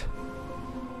exact.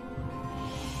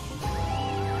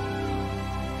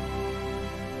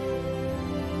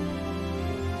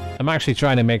 I'm actually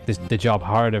trying to make the job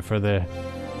harder for the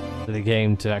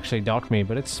game to actually dock me,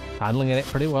 but it's handling it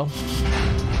pretty well.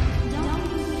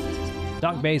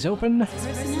 Dock bay's open.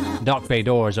 Dock bay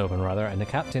doors open, rather, and the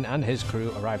captain and his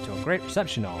crew arrive to a great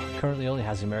reception hall. It currently only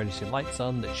has emergency lights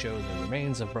on that show the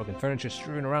remains of broken furniture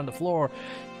strewn around the floor,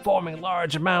 forming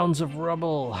large mounds of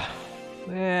rubble.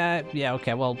 Yeah,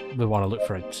 okay, well, we want to look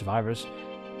for survivors.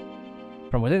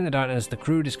 From within the darkness, the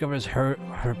crew discovers her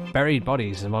buried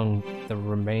bodies among the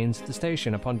remains of the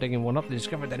station. Upon digging one up, they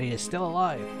discover that he is still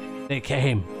alive. They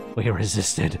came. We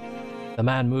resisted. The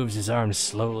man moves his arms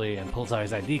slowly and pulls out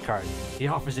his ID card. He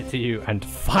offers it to you and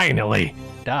finally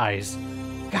dies.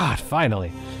 God,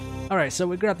 finally. Alright, so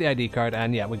we grab the ID card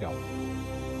and yeah, we go.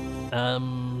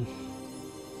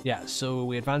 Yeah, so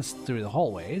we advance through the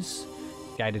hallways,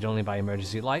 Guided only by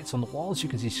emergency lights on the walls, you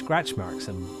can see scratch marks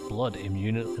and blood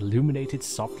illuminated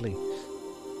softly.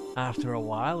 After a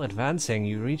while advancing,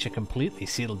 you reach a completely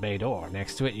sealed bay door.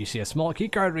 Next to it, you see a small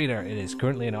keycard reader. It is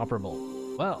currently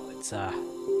inoperable. Well, it's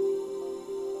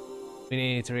we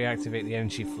need to reactivate the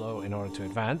energy flow in order to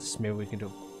advance. Maybe we can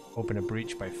open a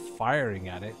breach by firing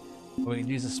at it. Or we can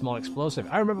use a small explosive.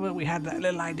 I remember when we had that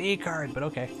little ID card, but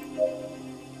okay.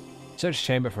 Search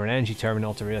chamber for an energy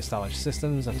terminal to re-establish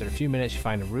systems. After a few minutes, you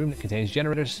find a room that contains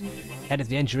generators. Head of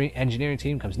the engineering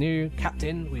team comes near you.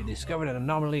 Captain, we discovered an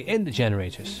anomaly in the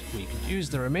generators. We could use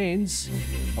the remains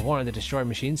of one of the destroyed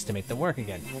machines to make them work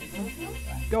again.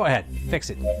 Go ahead, fix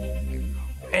it.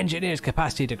 Engineer's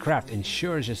capacity to craft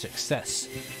ensures your success.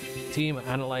 The team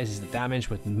analyzes the damage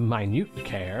with minute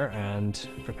care and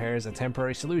prepares a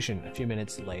temporary solution. A few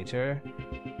minutes later,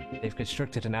 they've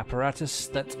constructed an apparatus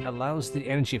that allows the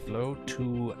energy flow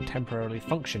to temporarily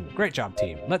function. Great job,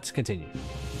 team. Let's continue.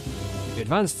 You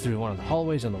advance through one of the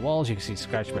hallways on the walls. You can see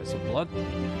scratch marks of blood.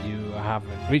 You have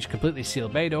reached a completely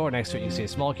sealed bay door. Next to it, you can see a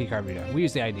small keycard reader. We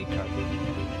use the ID card.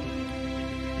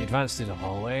 You advance through the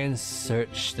hallway and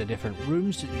search the different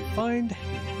rooms that you find.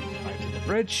 Right to the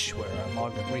bridge, where a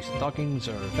log of recent dockings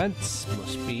or events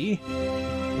must be.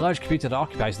 The large computer that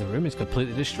occupies the room is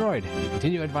completely destroyed. You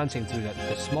continue advancing through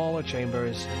the smaller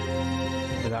chambers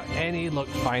without any luck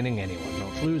finding anyone. No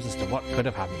clues as to what could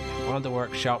have happened. One of the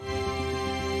workshop,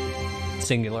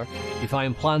 singular, you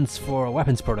find plans for a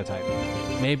weapons prototype.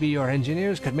 Maybe your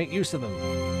engineers could make use of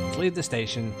them. Let's leave the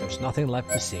station. There's nothing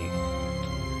left to see.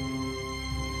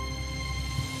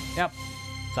 Yep,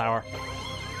 sour.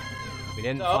 We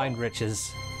didn't find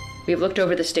riches. We've looked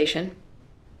over the station.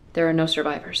 There are no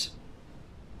survivors.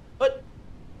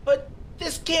 But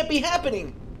this can't be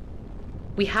happening.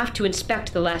 We have to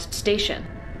inspect the last station.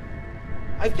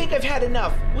 I think I've had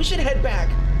enough. We should head back.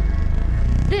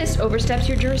 This oversteps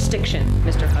your jurisdiction,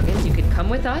 Mr. Huggins. You can come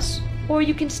with us, or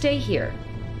you can stay here.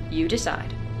 You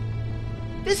decide.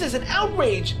 This is an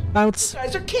outrage! Bounce. You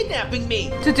guys are kidnapping me!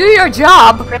 To do your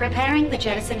job! Preparing the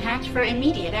jettison hatch for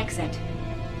immediate exit.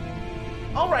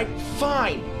 Alright,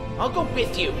 fine. I'll go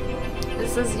with you.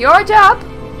 This is your job.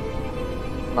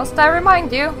 Must I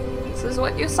remind you? This is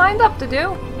what you signed up to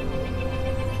do.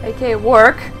 AKA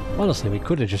work. Honestly, we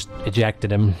could have just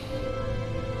ejected him.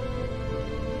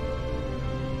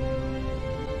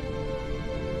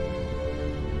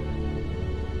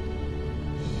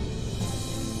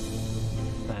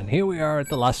 And here we are at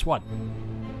the last one.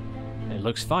 It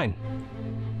looks fine.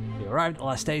 You arrived at the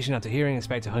last station after hearing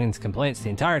Inspector Huggins' complaints the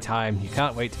entire time. You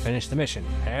can't wait to finish the mission.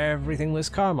 Everything was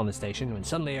calm on the station when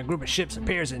suddenly a group of ships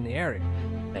appears in the area.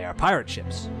 They are pirate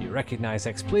ships. You recognize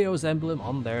X-Pleo's emblem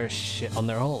on their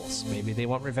hulls. Maybe they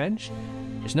want revenge?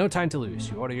 There's no time to lose.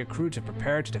 You order your crew to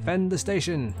prepare to defend the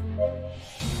station.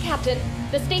 Captain,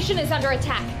 the station is under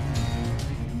attack.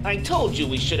 I told you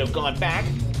we should have gone back.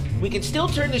 We can still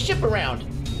turn the ship around.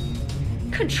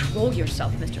 Control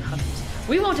yourself, Mr. Huggins.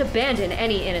 We won't abandon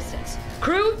any innocents.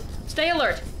 Crew, stay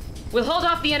alert. We'll hold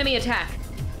off the enemy attack.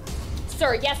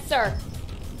 Sir, yes, sir.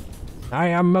 I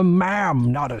am a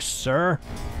ma'am, not a sir.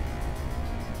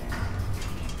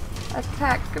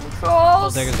 Attack It'll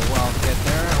controls. take us a while to get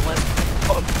there. Let's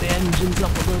pump the engines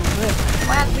up a little bit.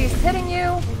 Bradley's hitting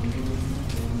you.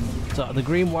 So the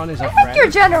green one is I our think friend. your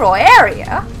general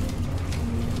area.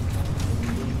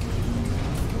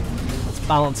 Let's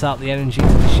balance out the energy for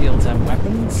the shields and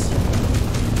weapons.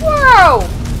 Whoa!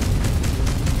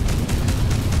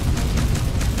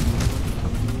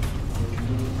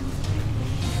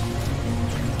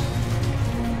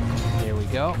 Here we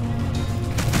go.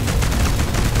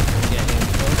 Get in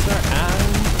closer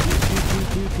and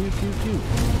pew.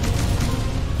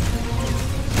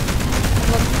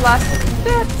 Look, plastic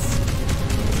bits.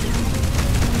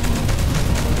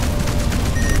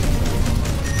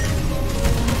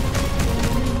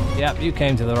 Yep, you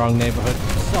came to the wrong neighborhood.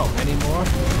 So, any more?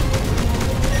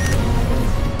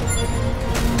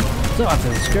 So after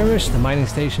the skirmish, the mining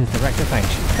station's director thanks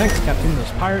you. Thanks, Captain.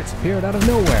 Those pirates appeared out of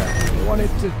nowhere. We wanted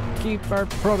to keep our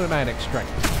protonite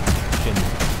extraction.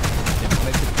 Didn't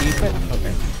like to keep it?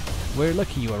 Okay. We're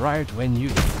lucky you arrived when you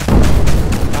did.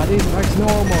 Body looks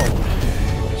normal.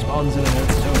 Responds in a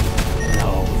minute soon.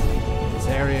 No. This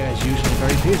area is usually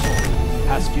very peaceful. The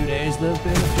past few days there have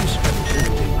been a few skirmishes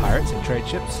between pirates and trade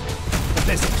ships, but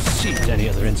this exceeds any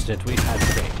other incident we've had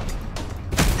today.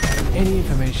 Any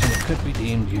information that could be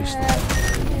deemed useful.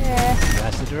 Yeah. You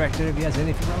ask the director if he has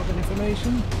any relevant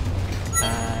information.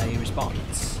 He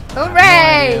responds.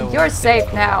 Hooray! No idea You're what safe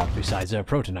they now. are Besides our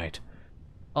protonite.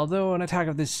 Although an attack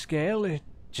of this scale, it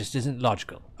just isn't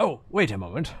logical. Oh, wait a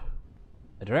moment.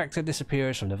 The director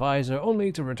disappears from the visor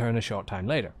only to return a short time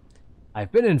later.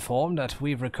 I've been informed that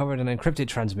we've recovered an encrypted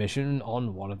transmission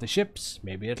on one of the ships.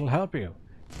 Maybe it'll help you.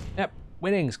 Yep,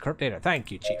 winnings, corrupt data. Thank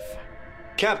you, Chief.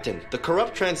 Captain, the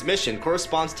corrupt transmission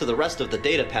corresponds to the rest of the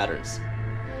data patterns.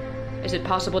 Is it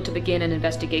possible to begin an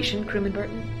investigation, Crewman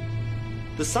Burton?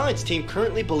 The science team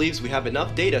currently believes we have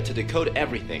enough data to decode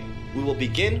everything. We will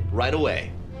begin right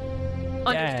away.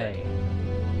 Understood. Yay.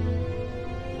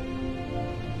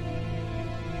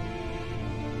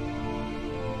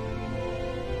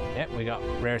 Yep, we got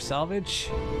rare salvage.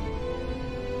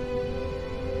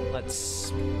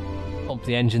 Let's pump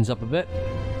the engines up a bit.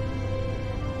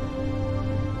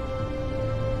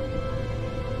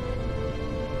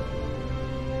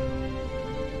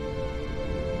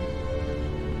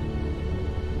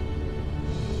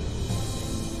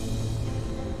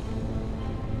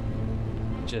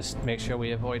 Just make sure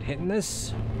we avoid hitting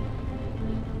this.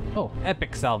 Oh,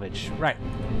 epic salvage. Right.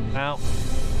 Now.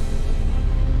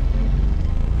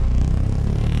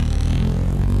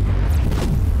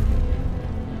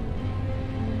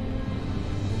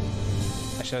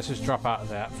 Actually, let's just drop out of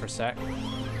that for a sec.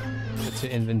 Go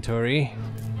to inventory.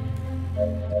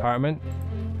 Department.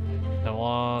 I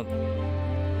want the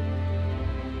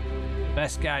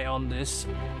best guy on this.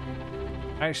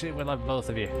 Actually, we'll have both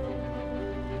of you.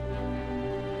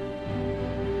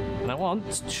 And I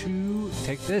want to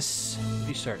take this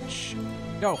research.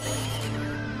 Go.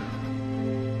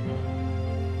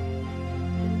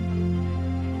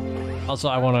 Also,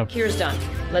 I want to. Here's done.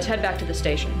 Let's head back to the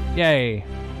station. Yay.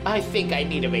 I think I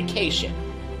need a vacation.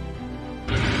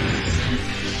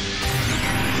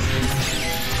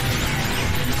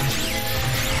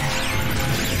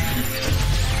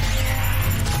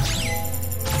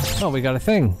 Oh, we got a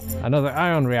thing. Another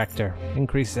ion reactor.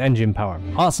 Increases engine power.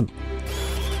 Awesome.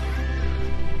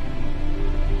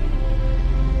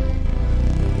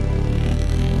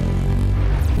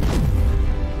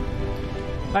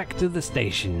 Back to the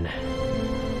station.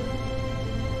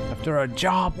 After a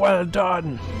job well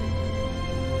done.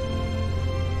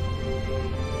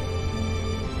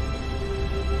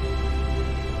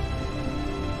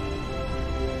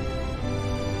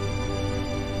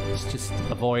 Let's just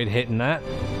avoid hitting that.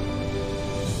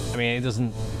 I mean, it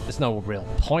doesn't. There's no real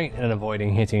point in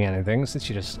avoiding hitting anything, since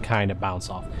you just kind of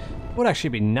bounce off. It would actually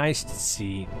be nice to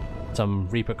see some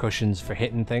repercussions for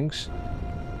hitting things.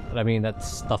 But I mean,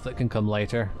 that's stuff that can come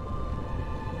later.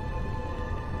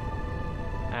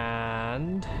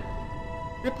 And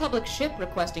Republic ship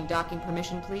requesting docking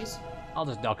permission, please. I'll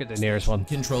just dock at the nearest one.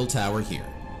 Control tower here.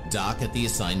 Dock at the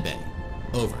assigned bay.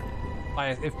 Over.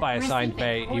 If by assigned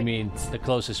bay you mean the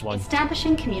closest one.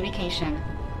 Establishing communication.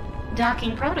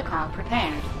 Docking protocol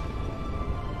prepared.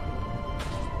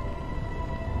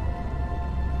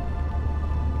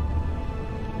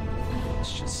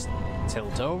 Let's just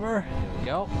tilt over. Here we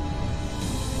go.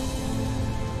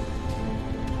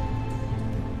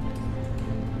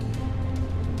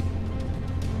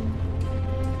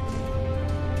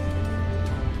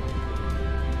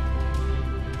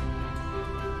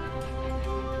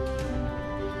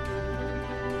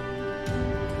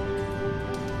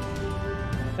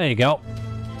 There you go.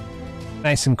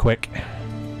 Nice and quick.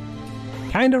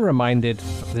 Kind of reminded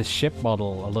this ship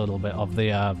model a little bit of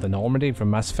the Normandy from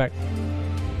Mass Effect.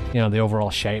 You know, the overall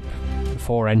shape. The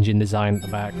 4-engine design at the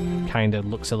back kind of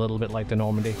looks a little bit like the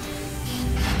Normandy.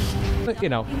 But, you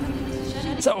know.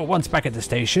 So, once back at the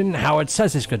station, Howard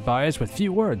says his goodbyes with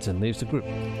few words and leaves the group.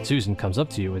 Susan comes up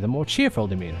to you with a more cheerful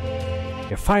demeanor.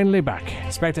 You're finally back.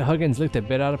 Inspector Huggins looked a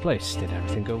bit out of place. Did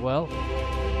everything go well?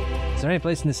 Is there any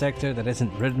place in the sector that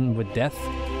isn't ridden with death?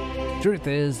 Truth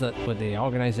is that with the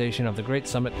organization of the Great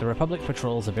Summit, the Republic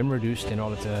patrols have been reduced in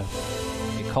order to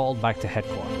be called back to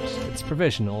headquarters. It's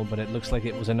provisional, but it looks like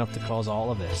it was enough to cause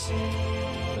all of this.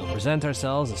 We'll present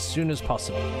ourselves as soon as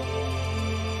possible.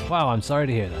 Wow, I'm sorry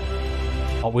to hear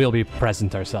that. Oh, we'll be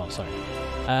present ourselves, sorry.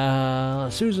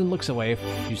 Susan looks away for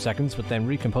a few seconds, but then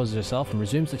recomposes herself and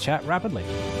resumes the chat rapidly.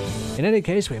 In any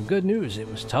case, we have good news. It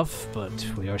was tough, but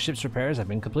your ship's repairs have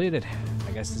been completed.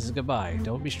 I guess this is goodbye.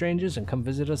 Don't be strangers and come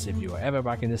visit us if you are ever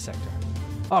back in this sector.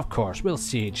 Of course, we'll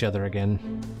see each other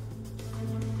again.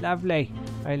 Lovely.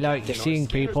 I like seeing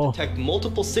people. Detect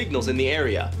multiple signals in the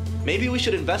area. Maybe we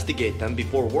should investigate them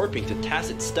before warping to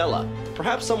Tacit Stella.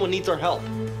 Perhaps someone needs our help.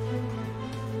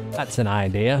 That's an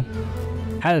idea.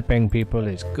 Helping people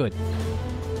is good.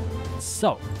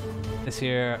 So, this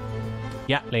here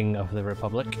Gatling of the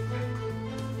Republic.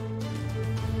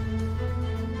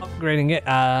 Upgrading it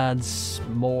adds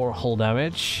more hull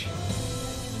damage.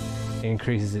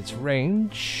 Increases its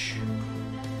range.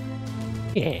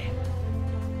 Yeah.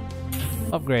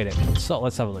 Upgrade it. So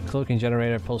let's have a look. Cloaking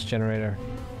generator, pulse generator.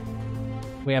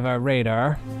 We have our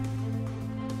radar.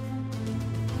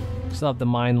 Still have the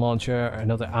mine launcher,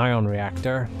 another ion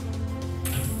reactor,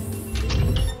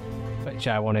 which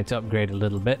I wanted to upgrade a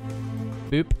little bit.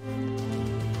 Boop.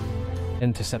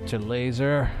 Interceptor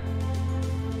laser.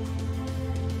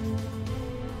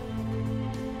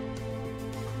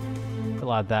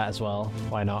 We'll add that as well.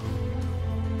 Why not?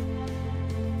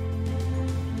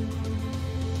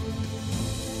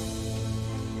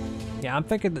 Yeah, I'm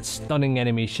thinking that stunning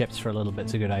enemy ships for a little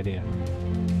bit's a good idea.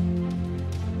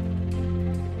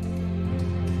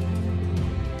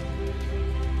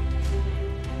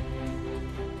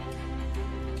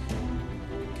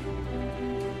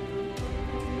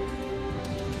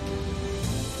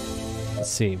 Let's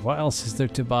see, what else is there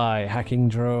to buy? Hacking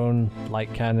drone,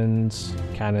 light cannons,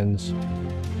 cannons.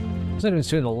 What's the difference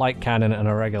between a light cannon and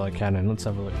a regular cannon? Let's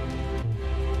have a look.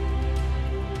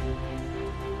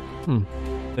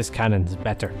 This cannon's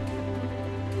better.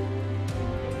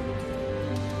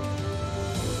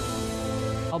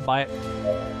 I'll buy it.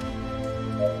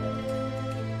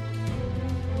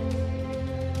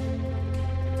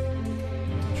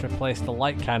 Let's replace the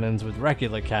light cannons with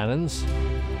regular cannons,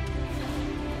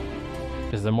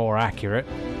 because they're more accurate.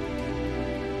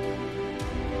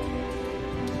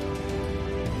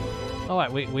 Oh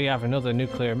wait, we have another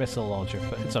nuclear missile launcher,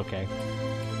 but it's okay.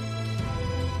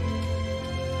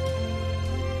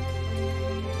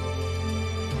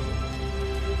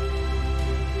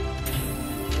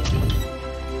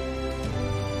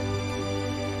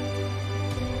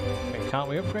 Can't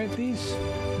we upgrade these?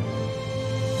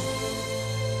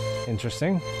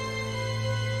 Interesting.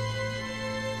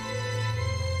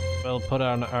 We'll put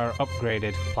on our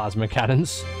upgraded plasma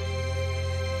cannons.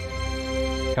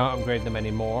 Can't upgrade them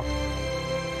anymore.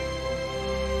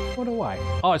 Wonder why?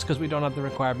 Oh, it's because we don't have the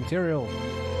required material.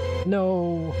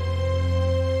 No.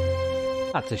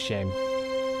 That's a shame.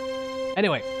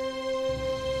 Anyway.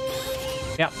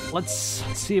 Yeah, let's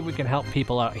see if we can help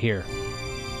people out here.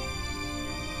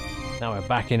 Now we're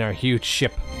back in our huge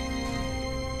ship.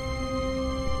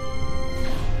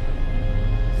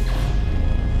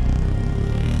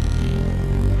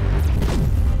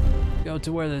 Go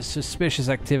to where there's suspicious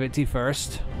activity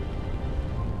first.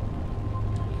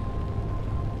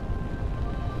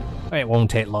 It won't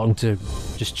take long to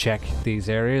just check these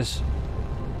areas.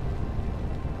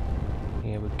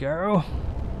 Here we go.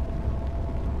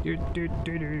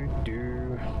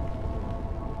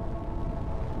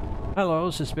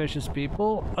 Hello, suspicious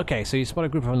people. Okay, so you spot a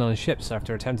group of unknown ships.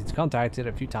 After attempting to contact it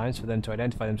a few times for them to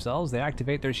identify themselves, they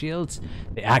activate their shields.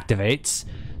 They activates.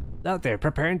 Out there,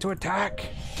 preparing to attack.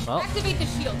 Well, Activate the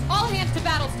shields. All hands to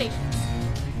battle stations.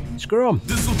 Screw them.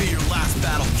 This will be your last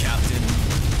battle, Captain.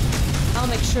 I'll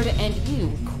make sure to end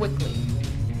you quickly.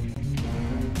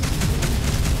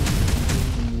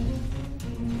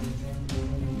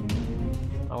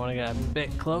 I want to get a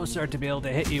bit closer to be able to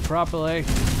hit you properly.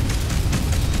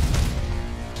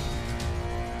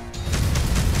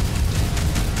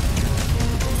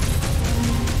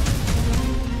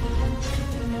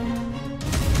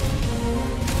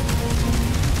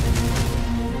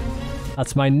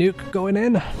 That's my nuke going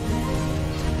in. I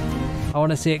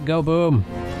want to see it go boom.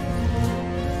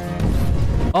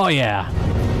 Oh yeah.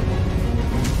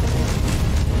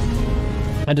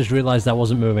 I just realized that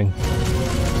wasn't moving.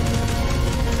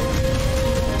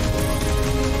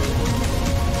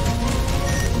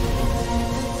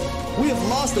 We have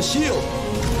lost the shield.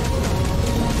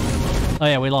 Oh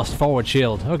yeah, we lost forward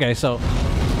shield. Okay, so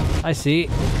I see.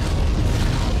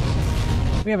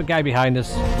 We have a guy behind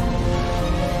us.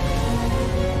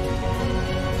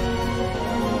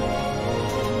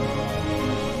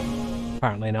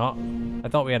 Apparently not. I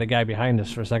thought we had a guy behind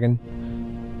us for a second.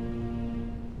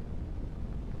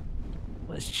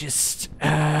 Let's just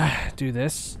do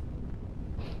this.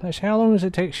 Actually, how long does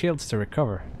it take shields to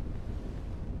recover?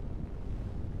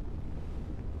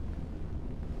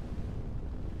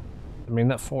 I mean,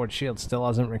 that forward shield still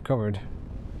hasn't recovered.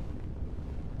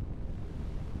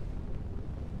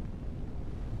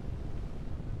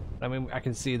 I mean, I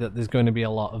can see that there's going to be a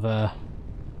lot of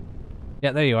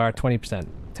yeah, there you are, 20%.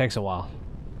 Takes a while.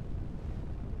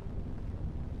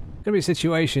 Gonna be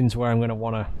situations where I'm gonna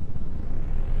want to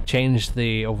change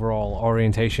the overall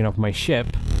orientation of my ship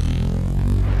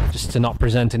just to not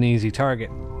present an easy target.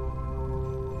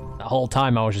 The whole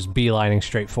time I was just beelining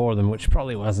straight for them, which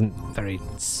probably wasn't very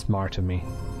smart of me.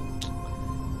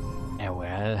 Oh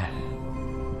well.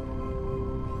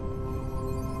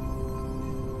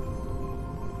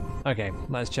 Okay,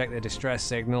 let's check the distress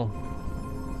signal.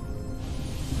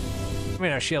 I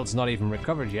mean, our shield's not even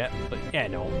recovered yet, but yeah,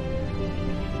 no.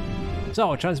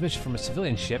 So, a transmission from a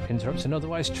civilian ship interrupts an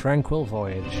otherwise tranquil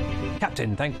voyage.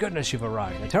 Captain, thank goodness you've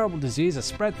arrived. A terrible disease has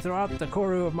spread throughout the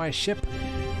crew of my ship,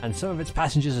 and some of its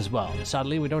passengers as well.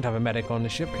 Sadly, we don't have a medic on the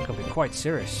ship. It could be quite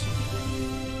serious.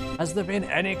 Has there been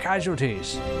any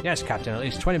casualties? Yes, Captain, at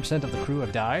least 20% of the crew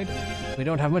have died. We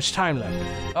don't have much time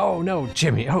left. Oh no,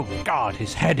 Jimmy, oh god,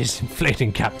 his head is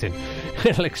inflating, Captain.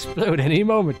 It'll explode any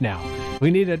moment now.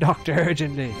 We need a doctor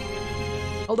urgently.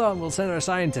 Hold on, we'll send our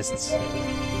scientists.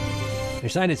 Your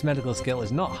scientist's medical skill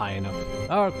is not high enough.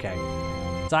 Okay.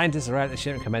 Scientists arrive at the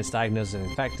ship and commence diagnosing the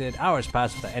infected. Hours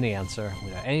pass without any answer,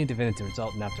 without any definitive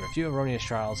result, and after a few erroneous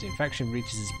trials, the infection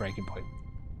reaches its breaking point.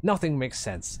 Nothing makes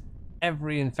sense.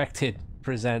 Every infected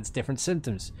presents different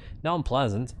symptoms. Not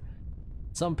unpleasant.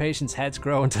 Some patients' heads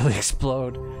grow until they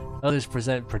explode. Others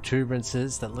present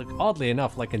protuberances that look oddly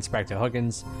enough like Inspector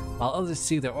Huggins, while others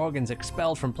see their organs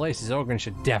expelled from places organs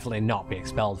should definitely not be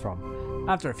expelled from.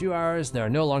 After a few hours, there are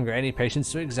no longer any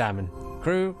patients to examine.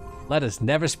 Crew, let us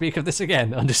never speak of this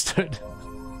again, understood?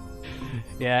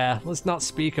 Yeah, let's not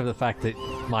speak of the fact that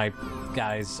my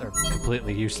guys are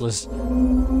completely useless.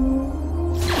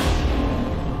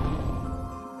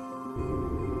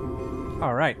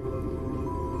 Alright.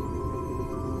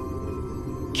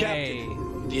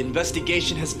 Captain, the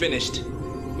investigation has finished.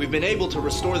 We've been able to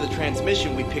restore the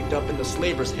transmission we picked up in the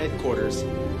slavers' headquarters.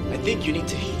 I think you need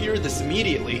to hear this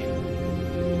immediately.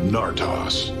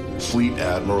 Nartos, Fleet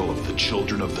Admiral of the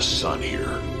Children of the Sun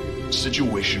here.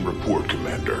 Situation report,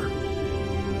 Commander.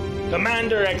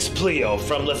 Commander Explio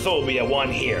from Lithobia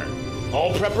 1 here.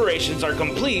 All preparations are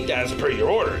complete as per your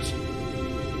orders.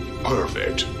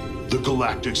 Perfect. The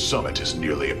Galactic Summit is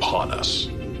nearly upon us.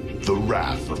 The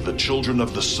wrath of the Children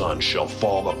of the Sun shall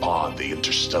fall upon the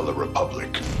Interstellar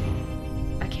Republic.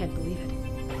 I can't believe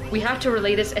it. We have to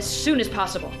relay this as soon as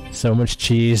possible. So much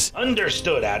cheese.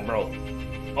 Understood, Admiral.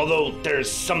 Although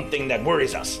there's something that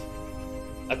worries us.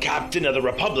 A captain of the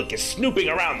Republic is snooping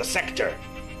around the sector.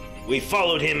 We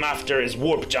followed him after his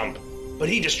warp jump, but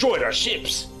he destroyed our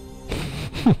ships.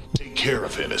 Take care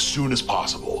of him as soon as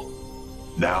possible.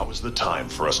 Now is the time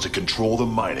for us to control the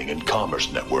mining and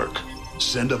commerce network.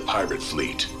 Send a pirate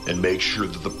fleet and make sure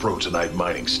that the Protonite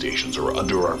mining stations are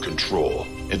under our control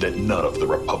and that none of the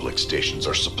Republic stations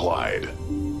are supplied.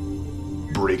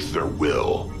 Break their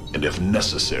will, and if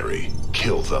necessary,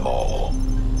 kill them all.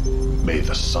 May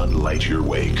the sun light your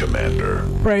way, Commander.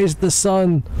 Praise the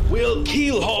sun. We'll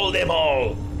keelhaul them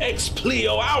all.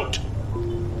 Explio out.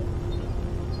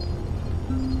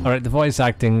 Alright, the voice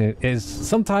acting is,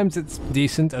 sometimes it's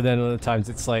decent, and then other times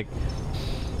it's like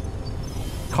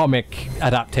comic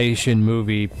adaptation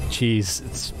movie cheese.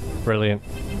 It's brilliant.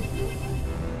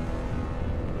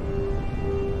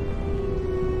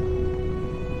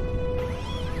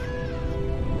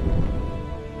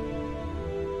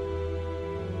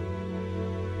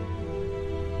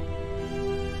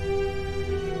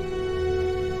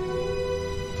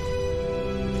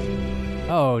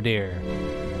 Oh dear.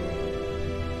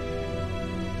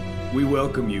 We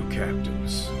welcome you,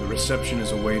 captains. The reception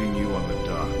is awaiting you on the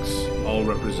docks. All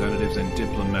representatives and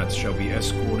diplomats shall be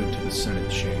escorted to the Senate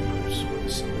chambers, where the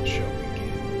summit shall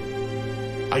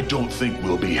begin. I don't think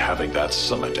we'll be having that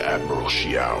summit, Admiral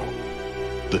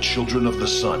Xiao. The Children of the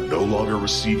Sun no longer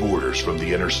receive orders from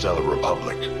the Interstellar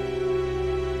Republic.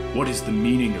 What is the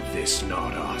meaning of this,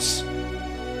 Nardos?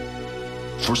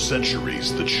 For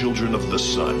centuries, the Children of the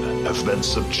Sun have been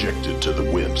subjected to the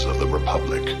whims of the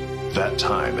Republic. That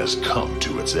time has come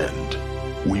to its end.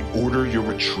 We order your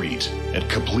retreat and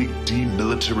complete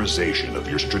demilitarization of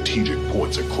your strategic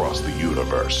points across the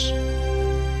universe.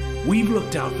 We've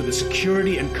looked out for the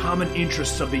security and common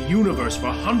interests of the universe for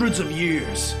hundreds of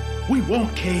years. We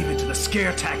won't cave into the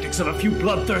scare tactics of a few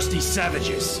bloodthirsty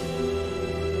savages.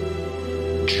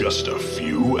 Just a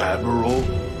few, Admiral?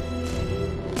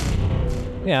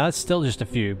 Yeah, that's still just a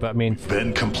few, but I mean...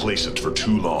 Been complacent for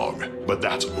too long, but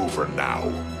that's over now.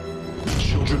 The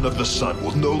Children of the Sun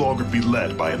will no longer be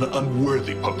led by an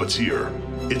unworthy puppeteer.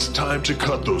 It's time to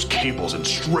cut those cables and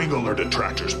strangle our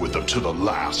detractors with them to the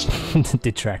last.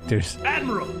 Detractors.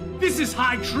 Admiral, this is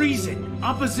high treason.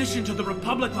 Opposition to the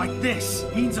Republic like this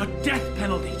means a death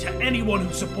penalty to anyone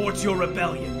who supports your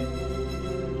rebellion.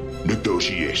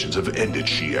 Negotiations have ended,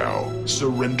 Xiao.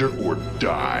 Surrender or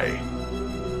die.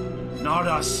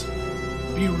 Nardos,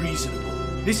 be reasonable.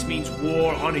 This means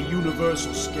war on a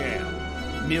universal scale.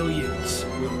 Millions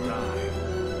will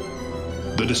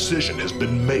die. The decision has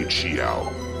been made,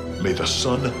 Xiao. May the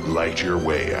sun light your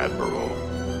way, Admiral.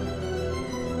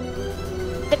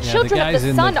 The Children of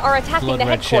the Sun are attacking the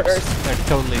headquarters. Ships. They're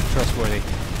totally trustworthy.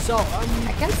 So,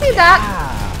 I can see that.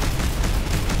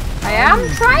 I am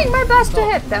trying my best to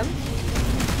hit them.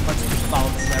 Let's just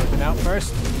balance everything out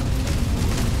first.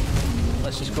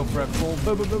 Let's just go for a full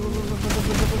boom, boom, boom, boom, boom, boom, boom,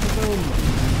 boom, boom, boom.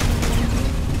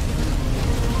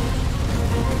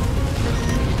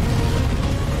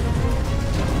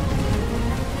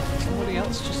 Somebody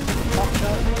else just popped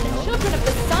out. The children of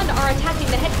the sun are attacking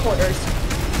the headquarters.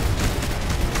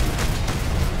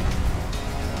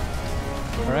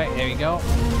 Alright, here we go.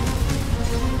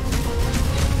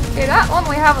 Okay, that one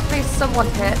we have at least someone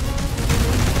hit.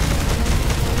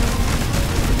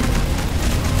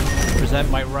 Present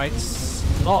my rights.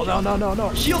 Oh, no, no, no,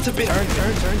 no. Shields have been...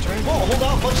 Turn. Won't hold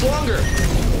out much longer.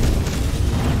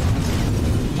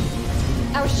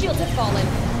 Our shields have fallen.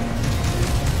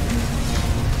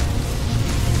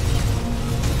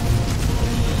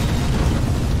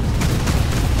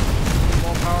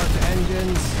 More power to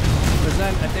engines.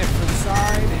 Present a different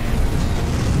side.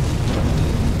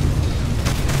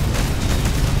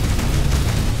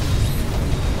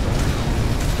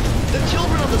 The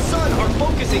children of the sun are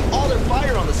focusing all their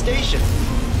fire on the station.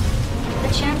 The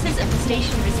chances of the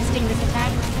station resisting this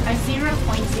attack are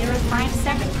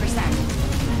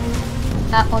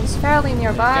 0.057%. That one's fairly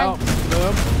nearby. Go.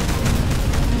 Boom.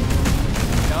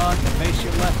 God, face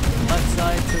your left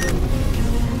side to them.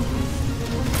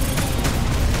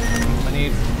 I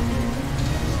need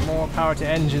more power to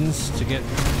engines to get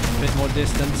a bit more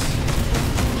distance.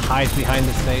 Hide behind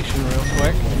the station real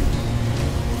quick.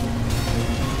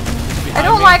 I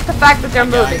don't like the fact that they're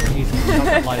moving. He doesn't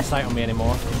have line of sight on me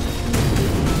anymore.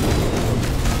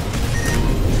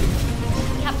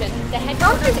 Captain, the Don't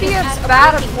headquarters you be is as at a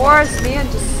bad at breaking war point. as me and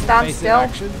just stand Basic still?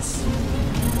 actions.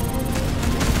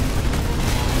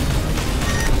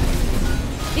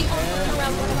 The armor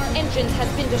around one of our engines has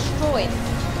been destroyed.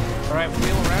 Alright,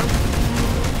 wheel around.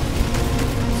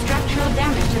 Structural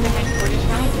damage to the headquarters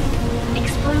rising.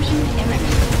 Explosion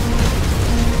imminent.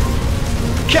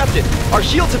 Captain, our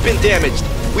shields have been damaged.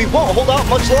 We won't hold out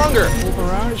much longer. Full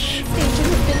barrage. Station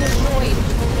has been destroyed.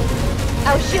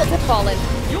 Our shields have fallen.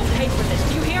 You'll pay for this,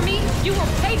 do you hear me? You will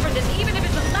pay for this, even if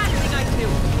it's the last thing I do.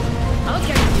 I'll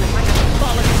get you if I have to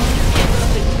follow this to the end of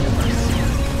the universe.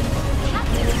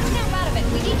 Captain, snap out of it.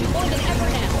 We need you more than ever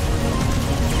now.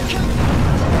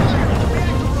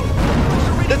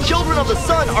 The children of the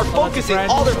sun are focusing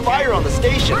all their fire on the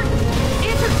station.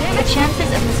 The chances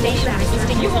of the station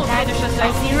resisting this attack are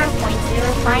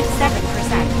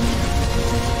 0.057%.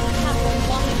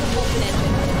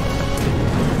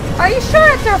 Are you sure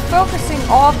that they're focusing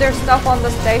all of their stuff on the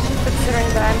station, considering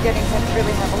that I'm getting hit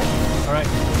really heavily? Alright,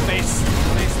 face them.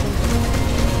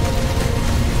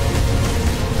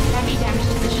 Heavy damage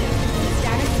to the ship.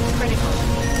 Status critical.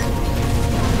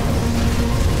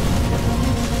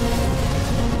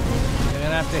 You're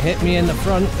gonna have to hit me in the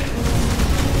front.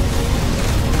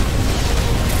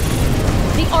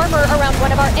 The armor around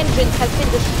one of our engines has been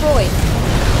destroyed.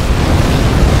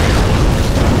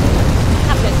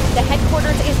 Captain, the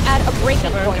headquarters is at a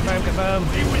breaking point. Confirm.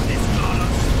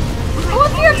 What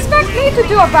do you expect me to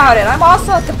do about it? I'm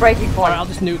also at the breaking point. Alright, I'll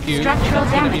just nuke you. Structural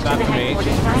It's gonna be damage to bad the for me.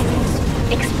 headquarters rising.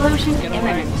 Explosion Get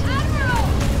away. imminent. Admiral!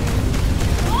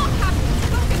 All captains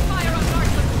focus fire on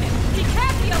Darkler's ship. He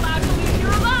can't be allowed to leave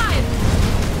here alive!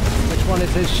 Which one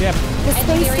is his ship? The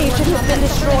space station has been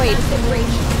destroyed.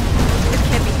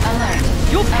 Alert.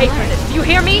 You'll pay for this, do you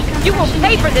hear me? You will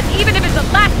pay for this, even if it's the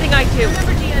last thing I do!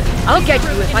 I'll get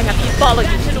you if I have to follow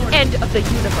you to the end of the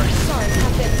universe. Sorry,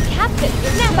 Captain. Captain,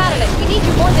 snap out of it. We need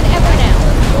you more than ever now.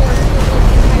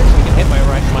 You can hit my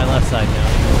left side now.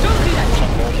 Don't do that,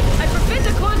 I forbid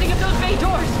the closing of those bay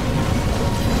doors!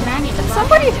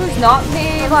 Somebody who's not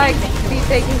me, like, be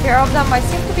taking care of them, I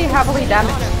seem to be heavily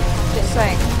damaged. Just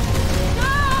saying.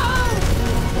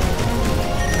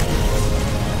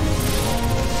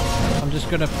 I'm just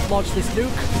gonna launch this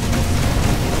nuke.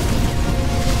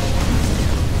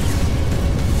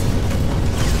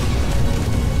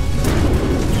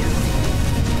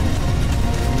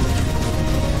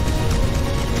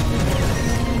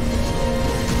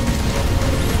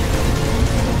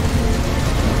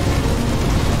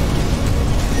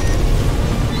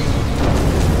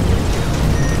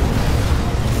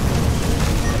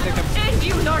 And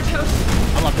you, Narcos!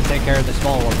 I'll have to take care of the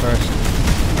small one first.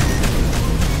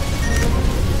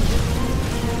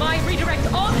 Mine redirect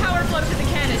all power flow to the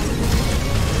cannon.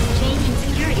 Change in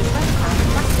security protocol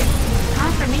requested.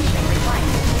 Confirmation required.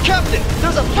 Captain,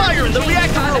 there's a fire in the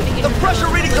reactor room. The pressure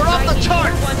readings are off the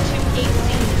charts.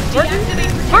 128C.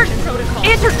 Deactivate protection protocol.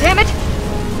 Answer, damn it!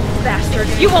 Bastard,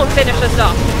 you won't finish us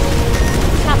off.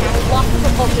 Captain, lock the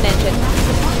propulsion engine.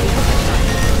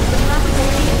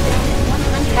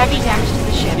 Heavy damage to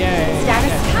the ship. Yay.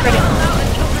 Status How critical. allow the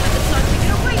children of the sun to get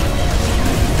away with this?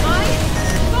 Mine,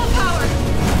 full power.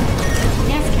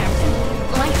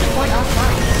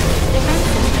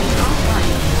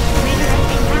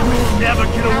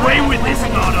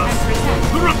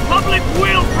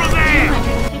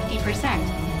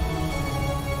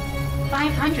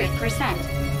 500%.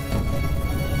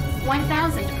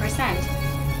 1000%.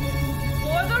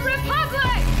 For the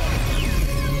Republic!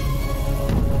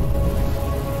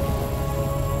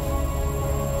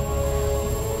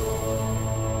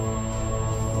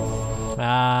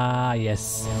 Ah,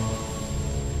 yes.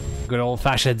 Good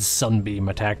old-fashioned sunbeam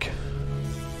attack.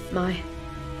 My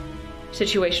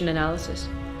situation analysis.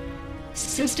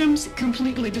 Systems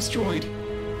completely destroyed.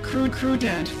 Crew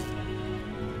dead.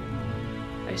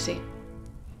 I see.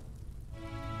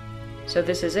 So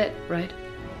this is it, right?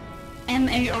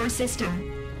 MAR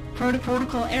system.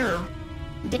 Protocol error.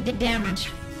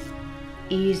 Damage.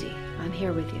 Easy. I'm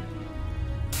here with you.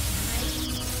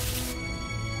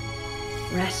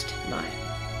 Rest, Mai.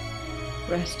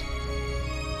 Rest.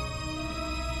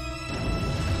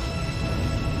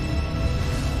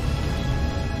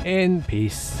 In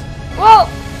peace. Well,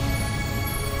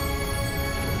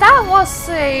 that was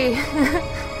a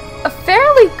a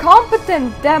fairly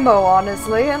competent demo,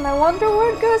 honestly, and I wonder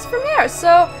where it goes from here.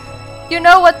 So, you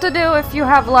know what to do if you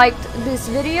have liked this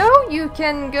video. You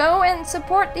can go and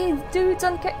support these dudes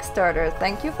on Kickstarter.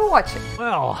 Thank you for watching.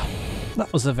 Well,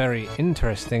 that was a very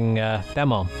interesting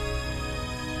demo.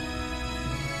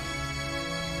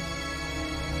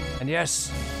 And yes,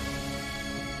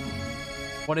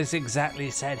 what is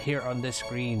exactly said here on this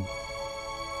screen?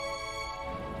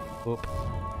 Whoop.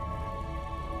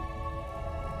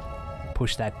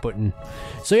 Push that button.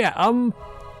 So yeah,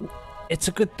 it's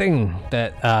a good thing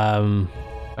that I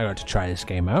got to try this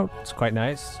game out. It's quite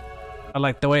nice. I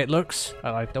like the way it looks.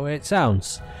 I like the way it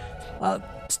sounds.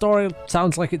 Story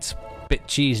sounds like it's a bit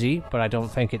cheesy, but I don't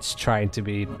think it's trying to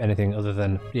be anything other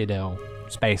than, you know,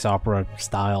 space opera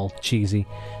style cheesy,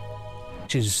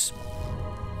 which is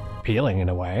appealing in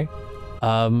a way.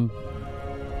 I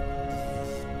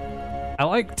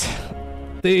liked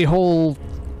the whole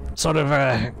sort of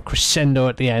crescendo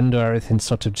at the end where everything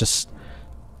sort of just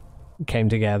came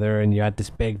together and you had this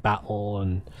big battle,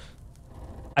 and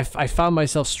I found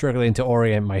myself struggling to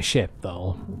orient my ship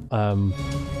though.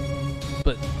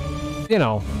 But you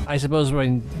know, I suppose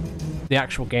when the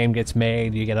actual game gets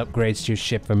made, you get upgrades to your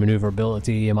ship for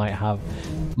maneuverability, you might have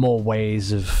more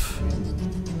ways of,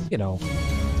 you know,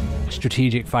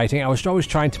 strategic fighting. I was always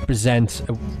trying to present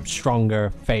a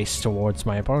stronger face towards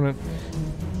my opponent,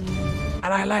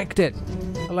 and I liked it.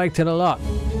 I liked it a lot.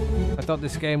 I thought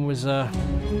this game was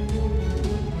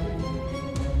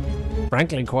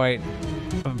frankly quite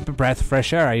a breath of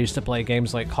fresh air. I used to play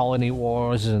games like Colony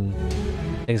Wars and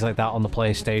things like that on the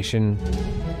PlayStation,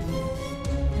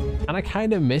 and I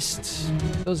kind of missed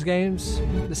those games.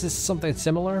 This is something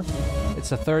similar.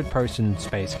 It's a third-person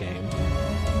space game,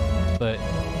 but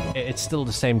it's still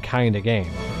the same kind of game.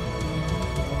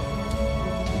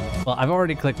 Well, I've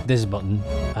already clicked this button.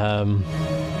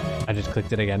 I just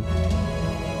clicked it again.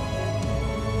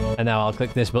 And now I'll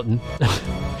click this button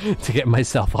to get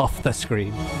myself off the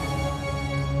screen.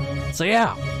 So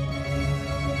yeah.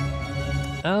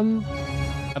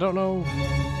 I don't know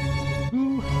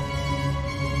who.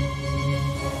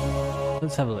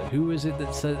 Let's have a look. Who is it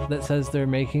that says they're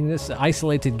making this?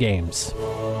 Isolated Games.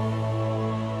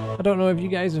 I don't know if you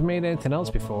guys have made anything else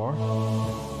before.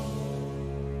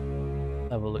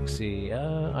 Have a look, see.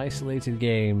 Isolated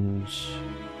Games.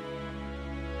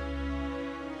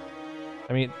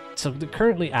 I mean, so they're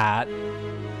currently at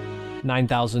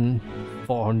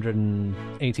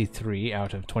 9,483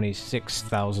 out of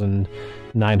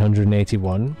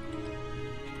 26,981.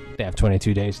 They have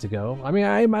 22 days to go. I mean,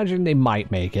 I imagine they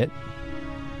might make it.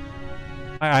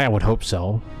 I would hope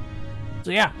so.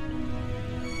 So yeah.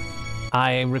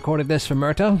 I recorded this for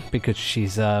Mirta because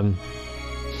she's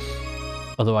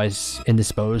otherwise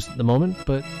indisposed at the moment,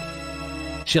 but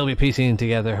she'll be piecing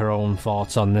together her own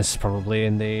thoughts on this probably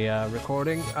in the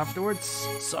recording afterwards.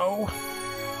 So,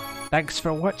 thanks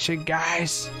for watching,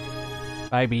 guys.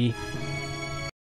 Bye-bye.